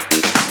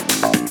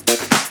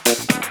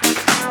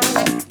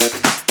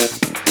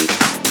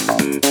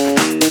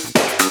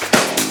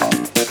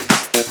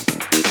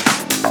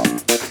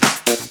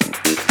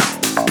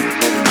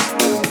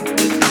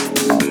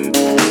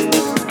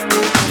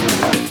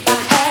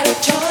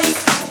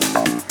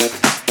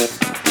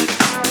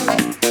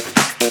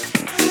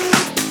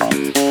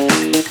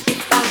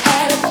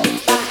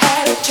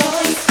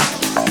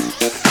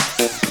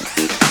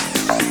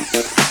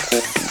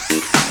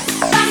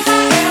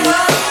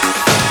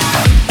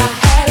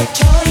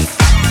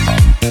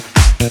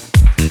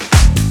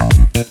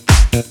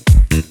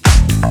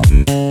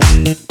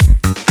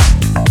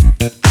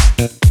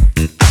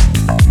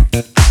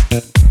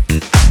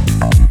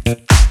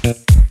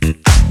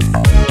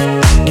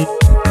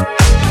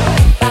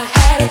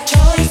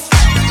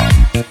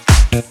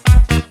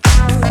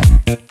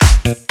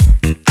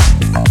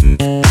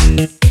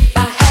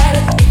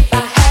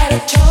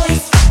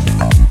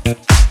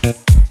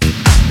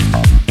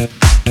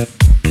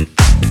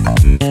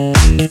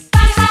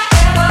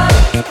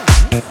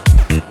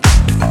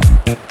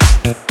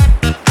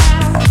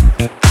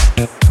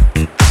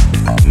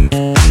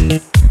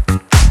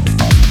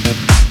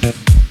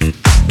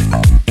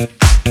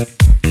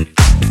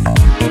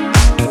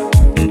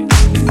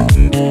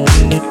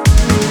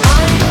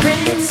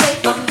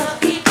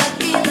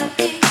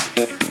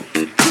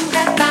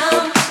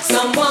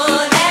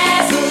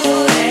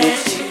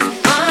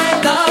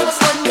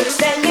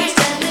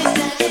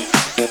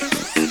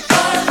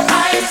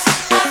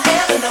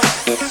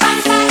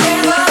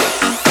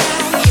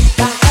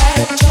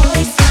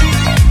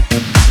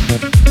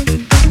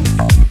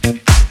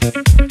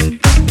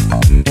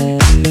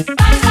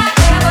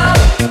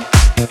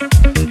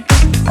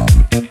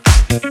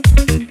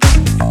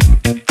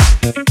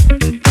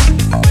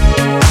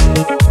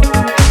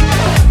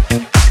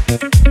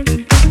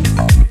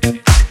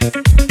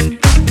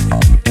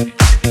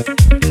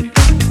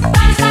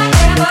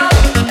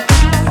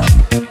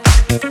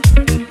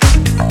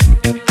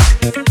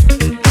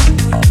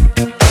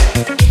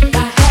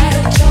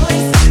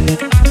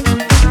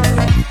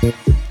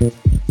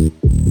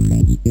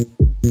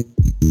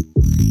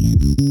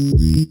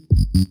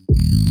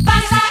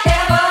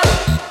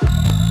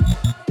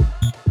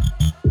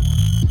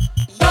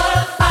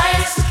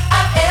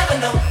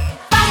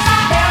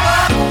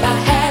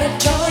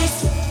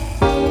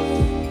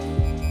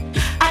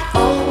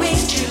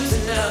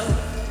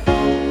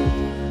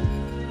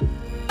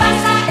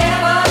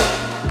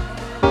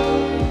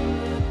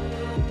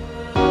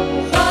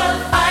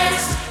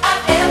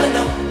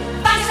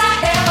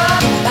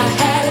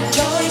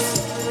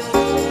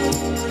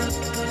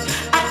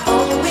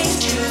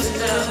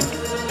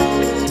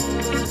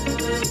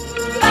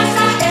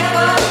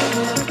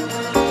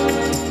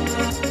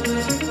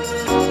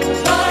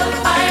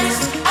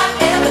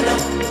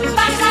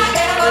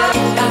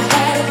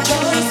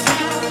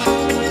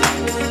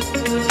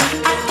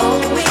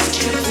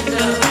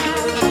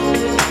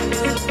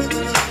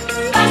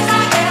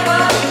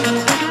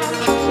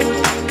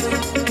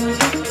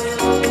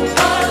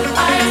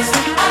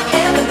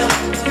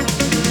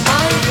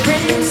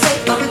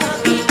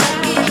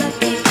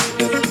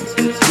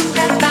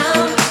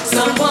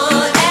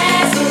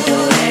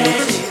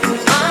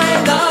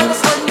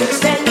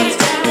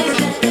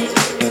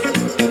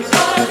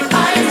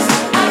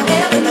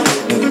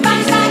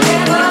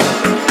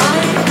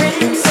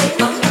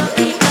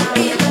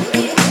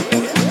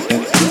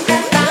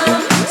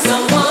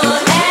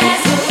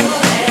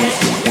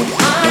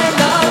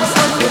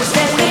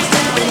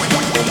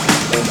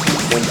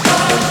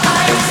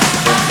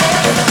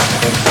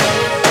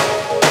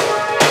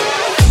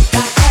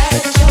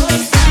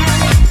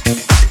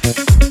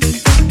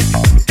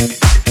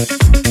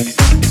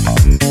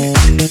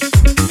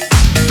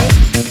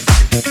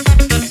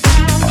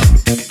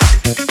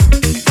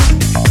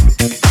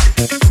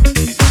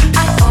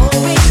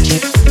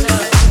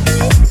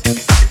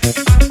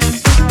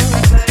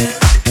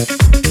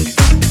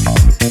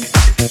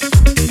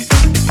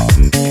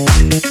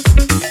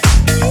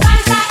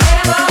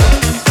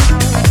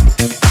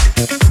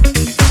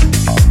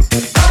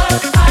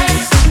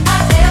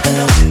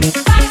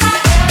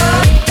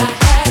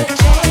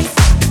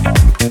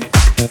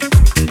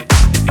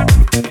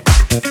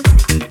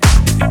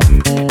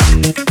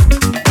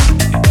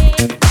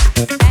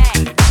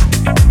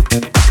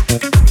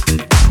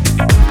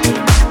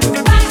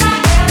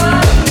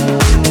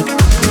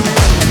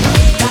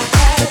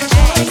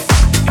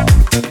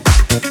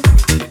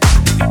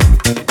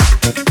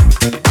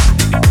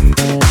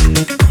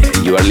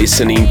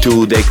 listening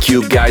to the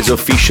Cube Guys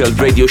official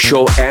radio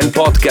show and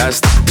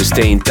podcast. To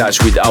stay in touch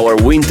with our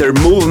winter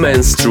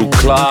movements through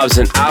clubs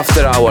and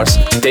after hours,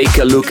 take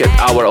a look at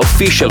our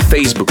official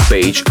Facebook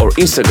page or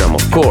Instagram,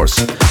 of course,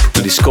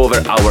 to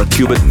discover our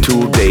Cube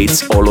tour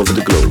dates all over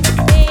the globe.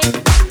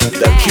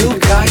 The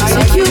Cube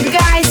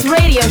Guys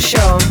radio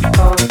show.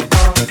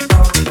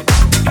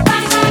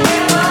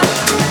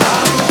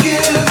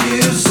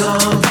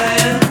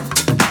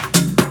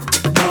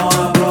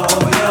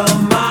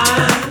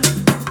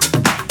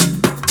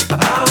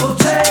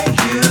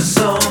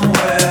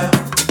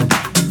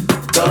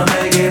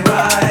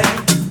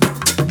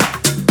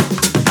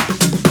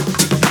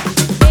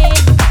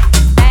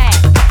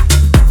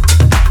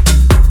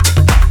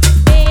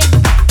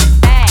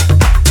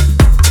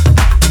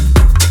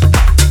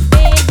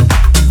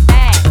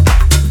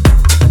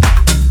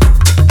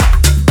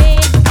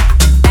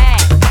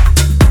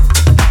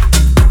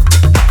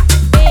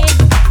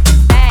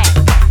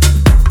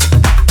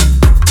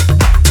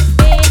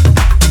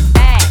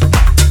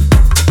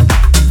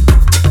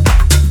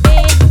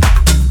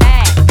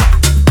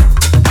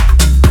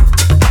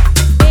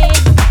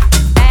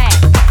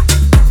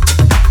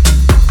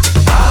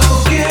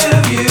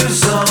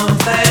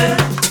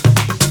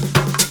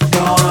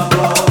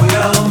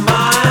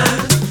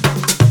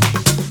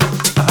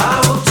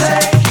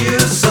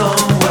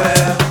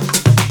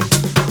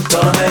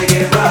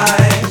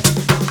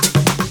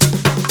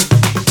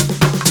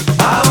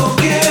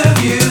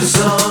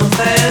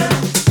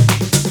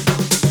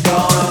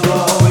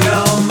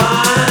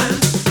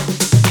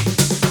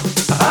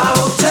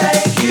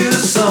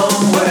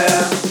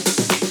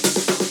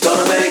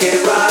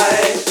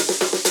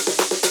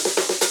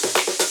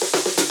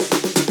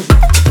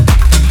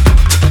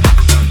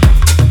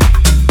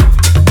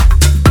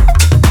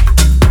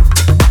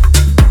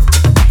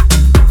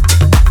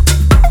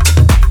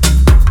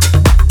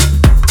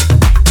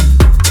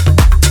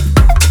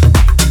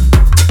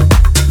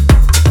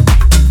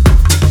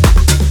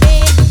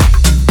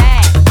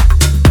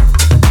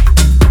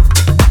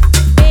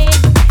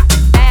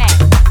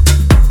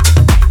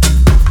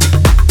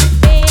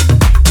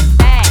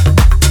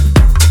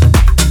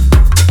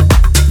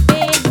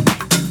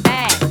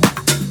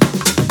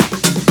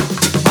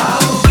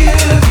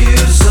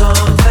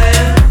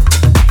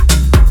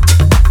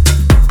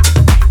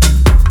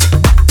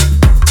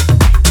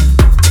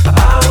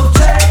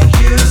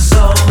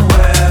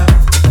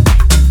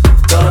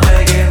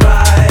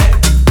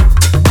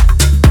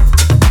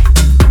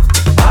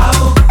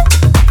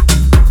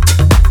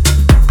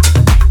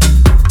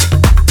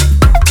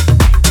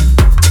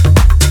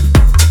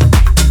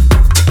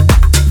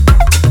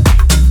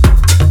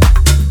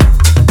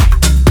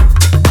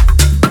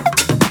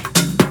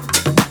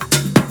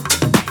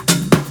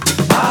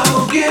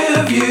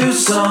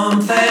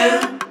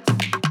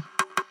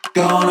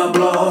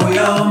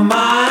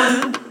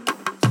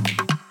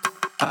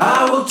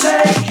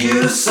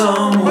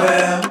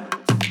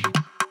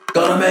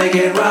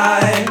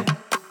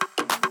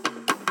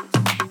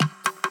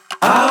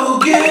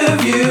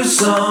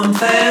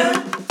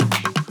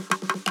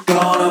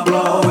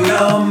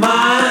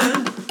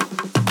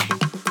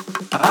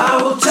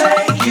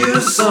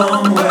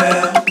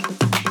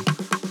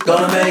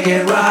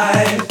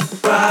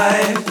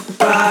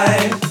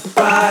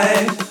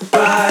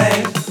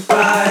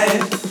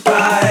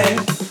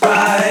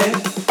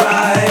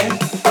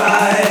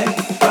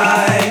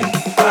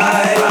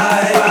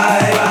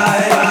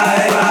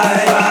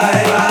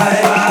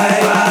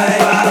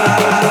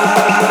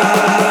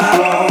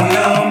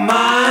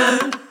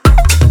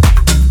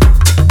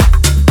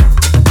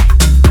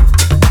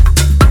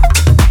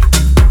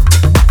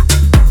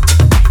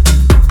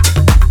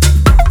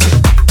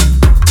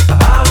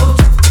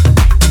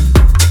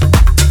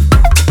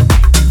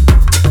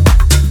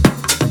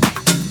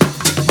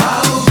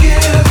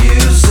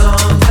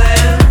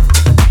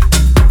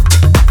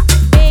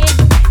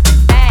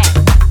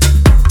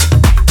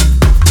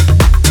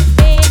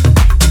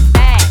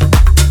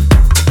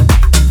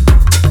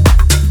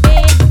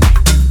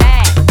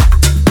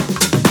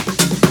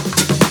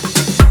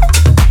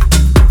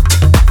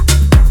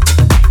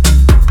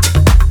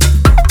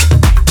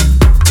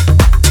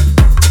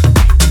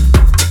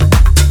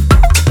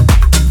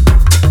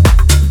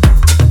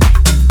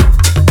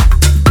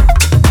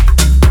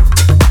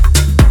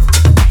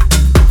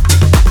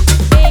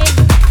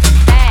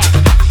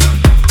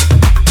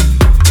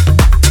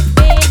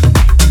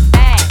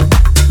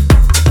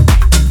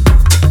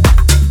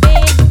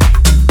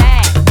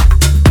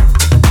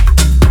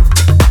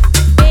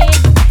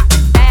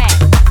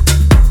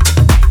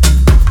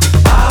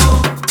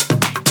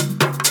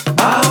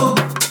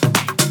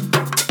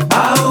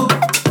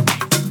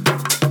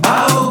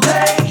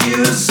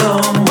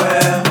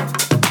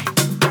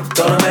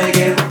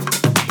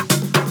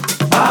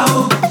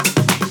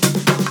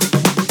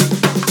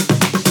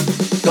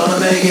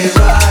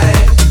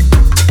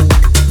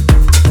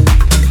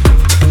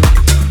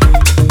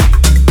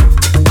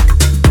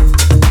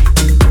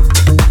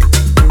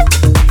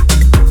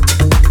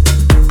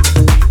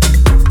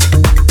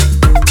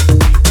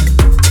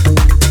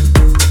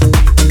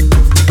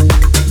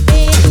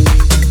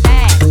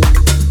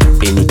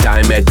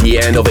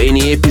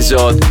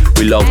 episode,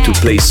 we love to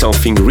play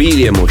something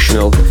really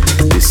emotional.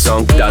 This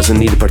song doesn't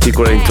need a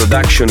particular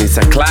introduction, it's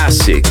a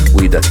classic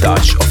with a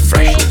touch of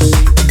freshness.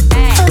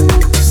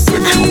 The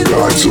Cube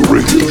Guys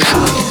Radio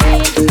Show.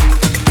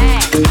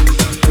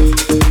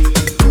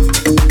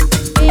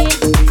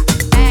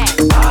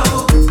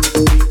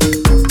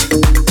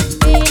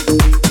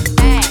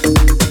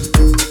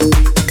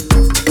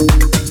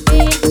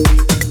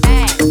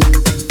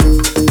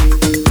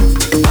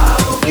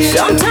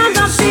 Sometimes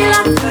I feel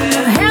like my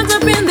hands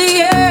up in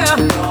the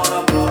air.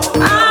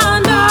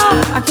 I know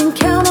I can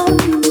count on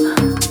you.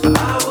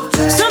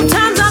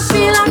 Sometimes I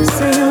feel like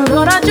saying,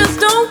 Lord, I just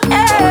don't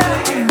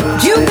care.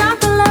 You got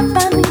the love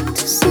I need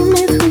to see me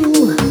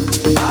through.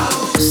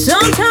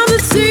 Sometimes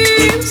it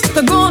seems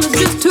the going is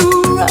just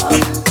too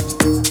rough,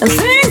 and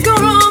things go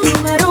wrong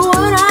no matter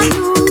what I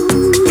do.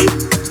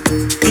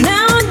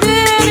 Now and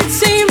then it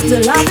seems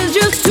that life is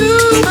just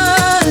too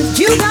much.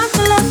 You got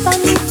the love I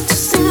need to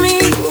see me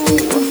through.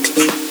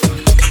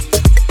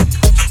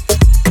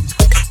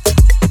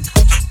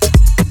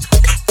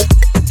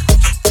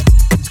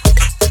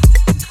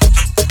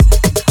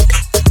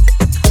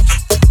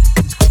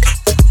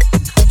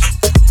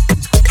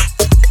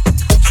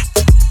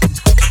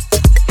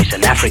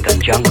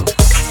 African jungle.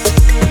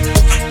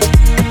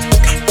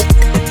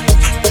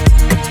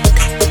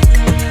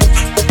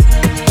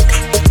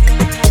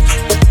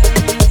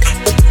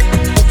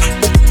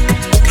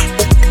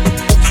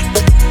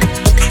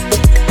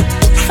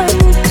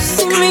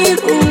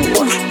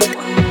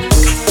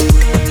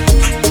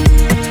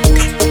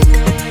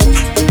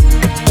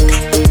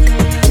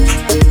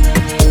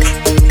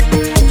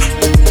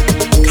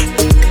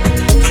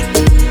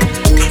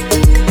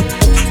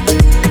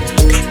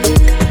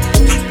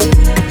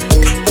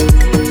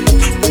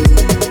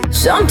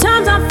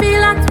 Sometimes I feel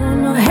like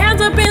throwing my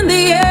hands up in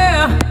the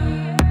air.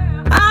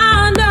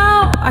 I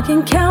know I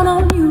can count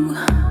on you.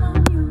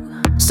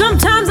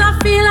 Sometimes I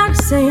feel like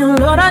saying,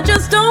 Lord, I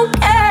just don't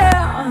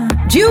care.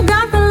 You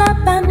got the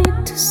love I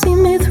need to see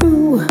me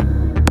through.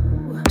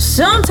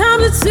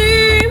 Sometimes it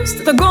seems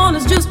that the going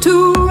is just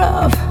too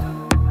rough,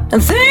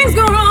 and things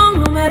go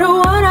wrong no matter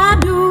what I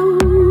do.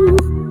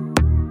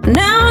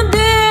 Now and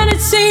then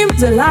it seems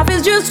that life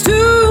is just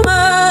too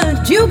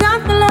much. You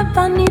got the love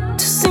I need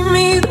to see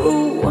me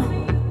through.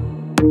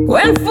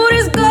 When food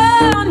is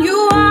gone,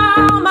 you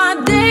are my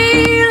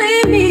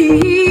daily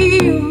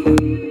meal.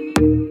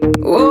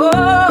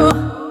 Oh,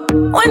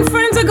 when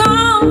friends are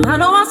gone, I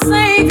know our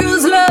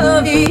Savior's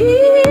love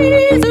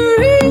is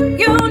real.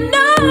 You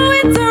know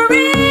it's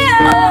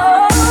real.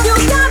 Oh, you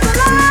got the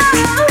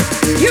love,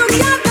 you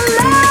got the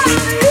love,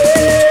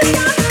 you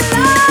got the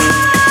love.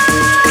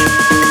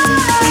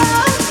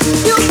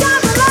 You got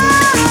the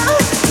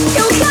love,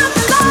 you got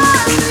the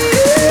love,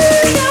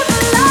 you got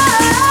the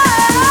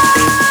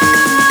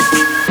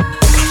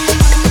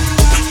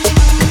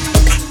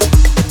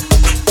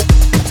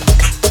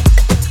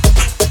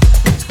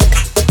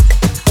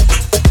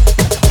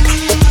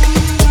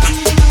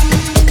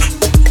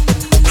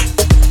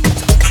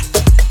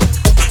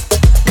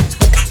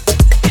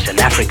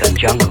African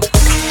jungle.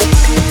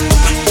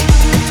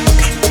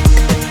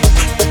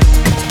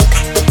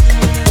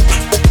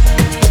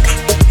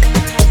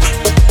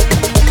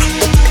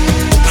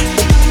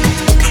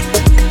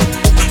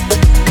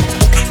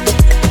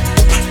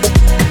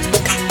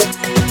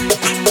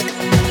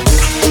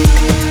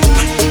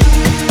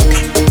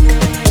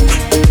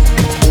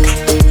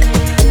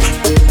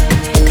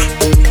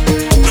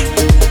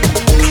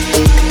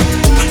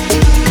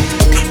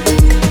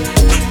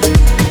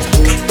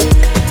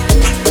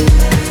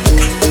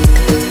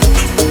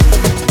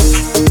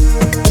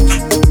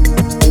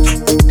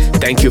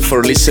 Thank you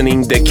for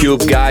listening The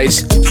Cube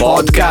Guys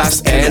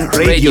podcast and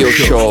radio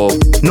show.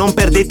 Non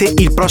perdete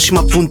il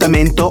prossimo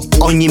appuntamento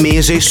ogni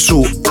mese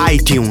su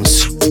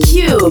iTunes.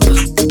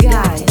 Cube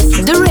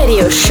Guys, the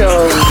radio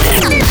show.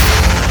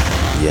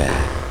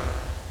 Yeah.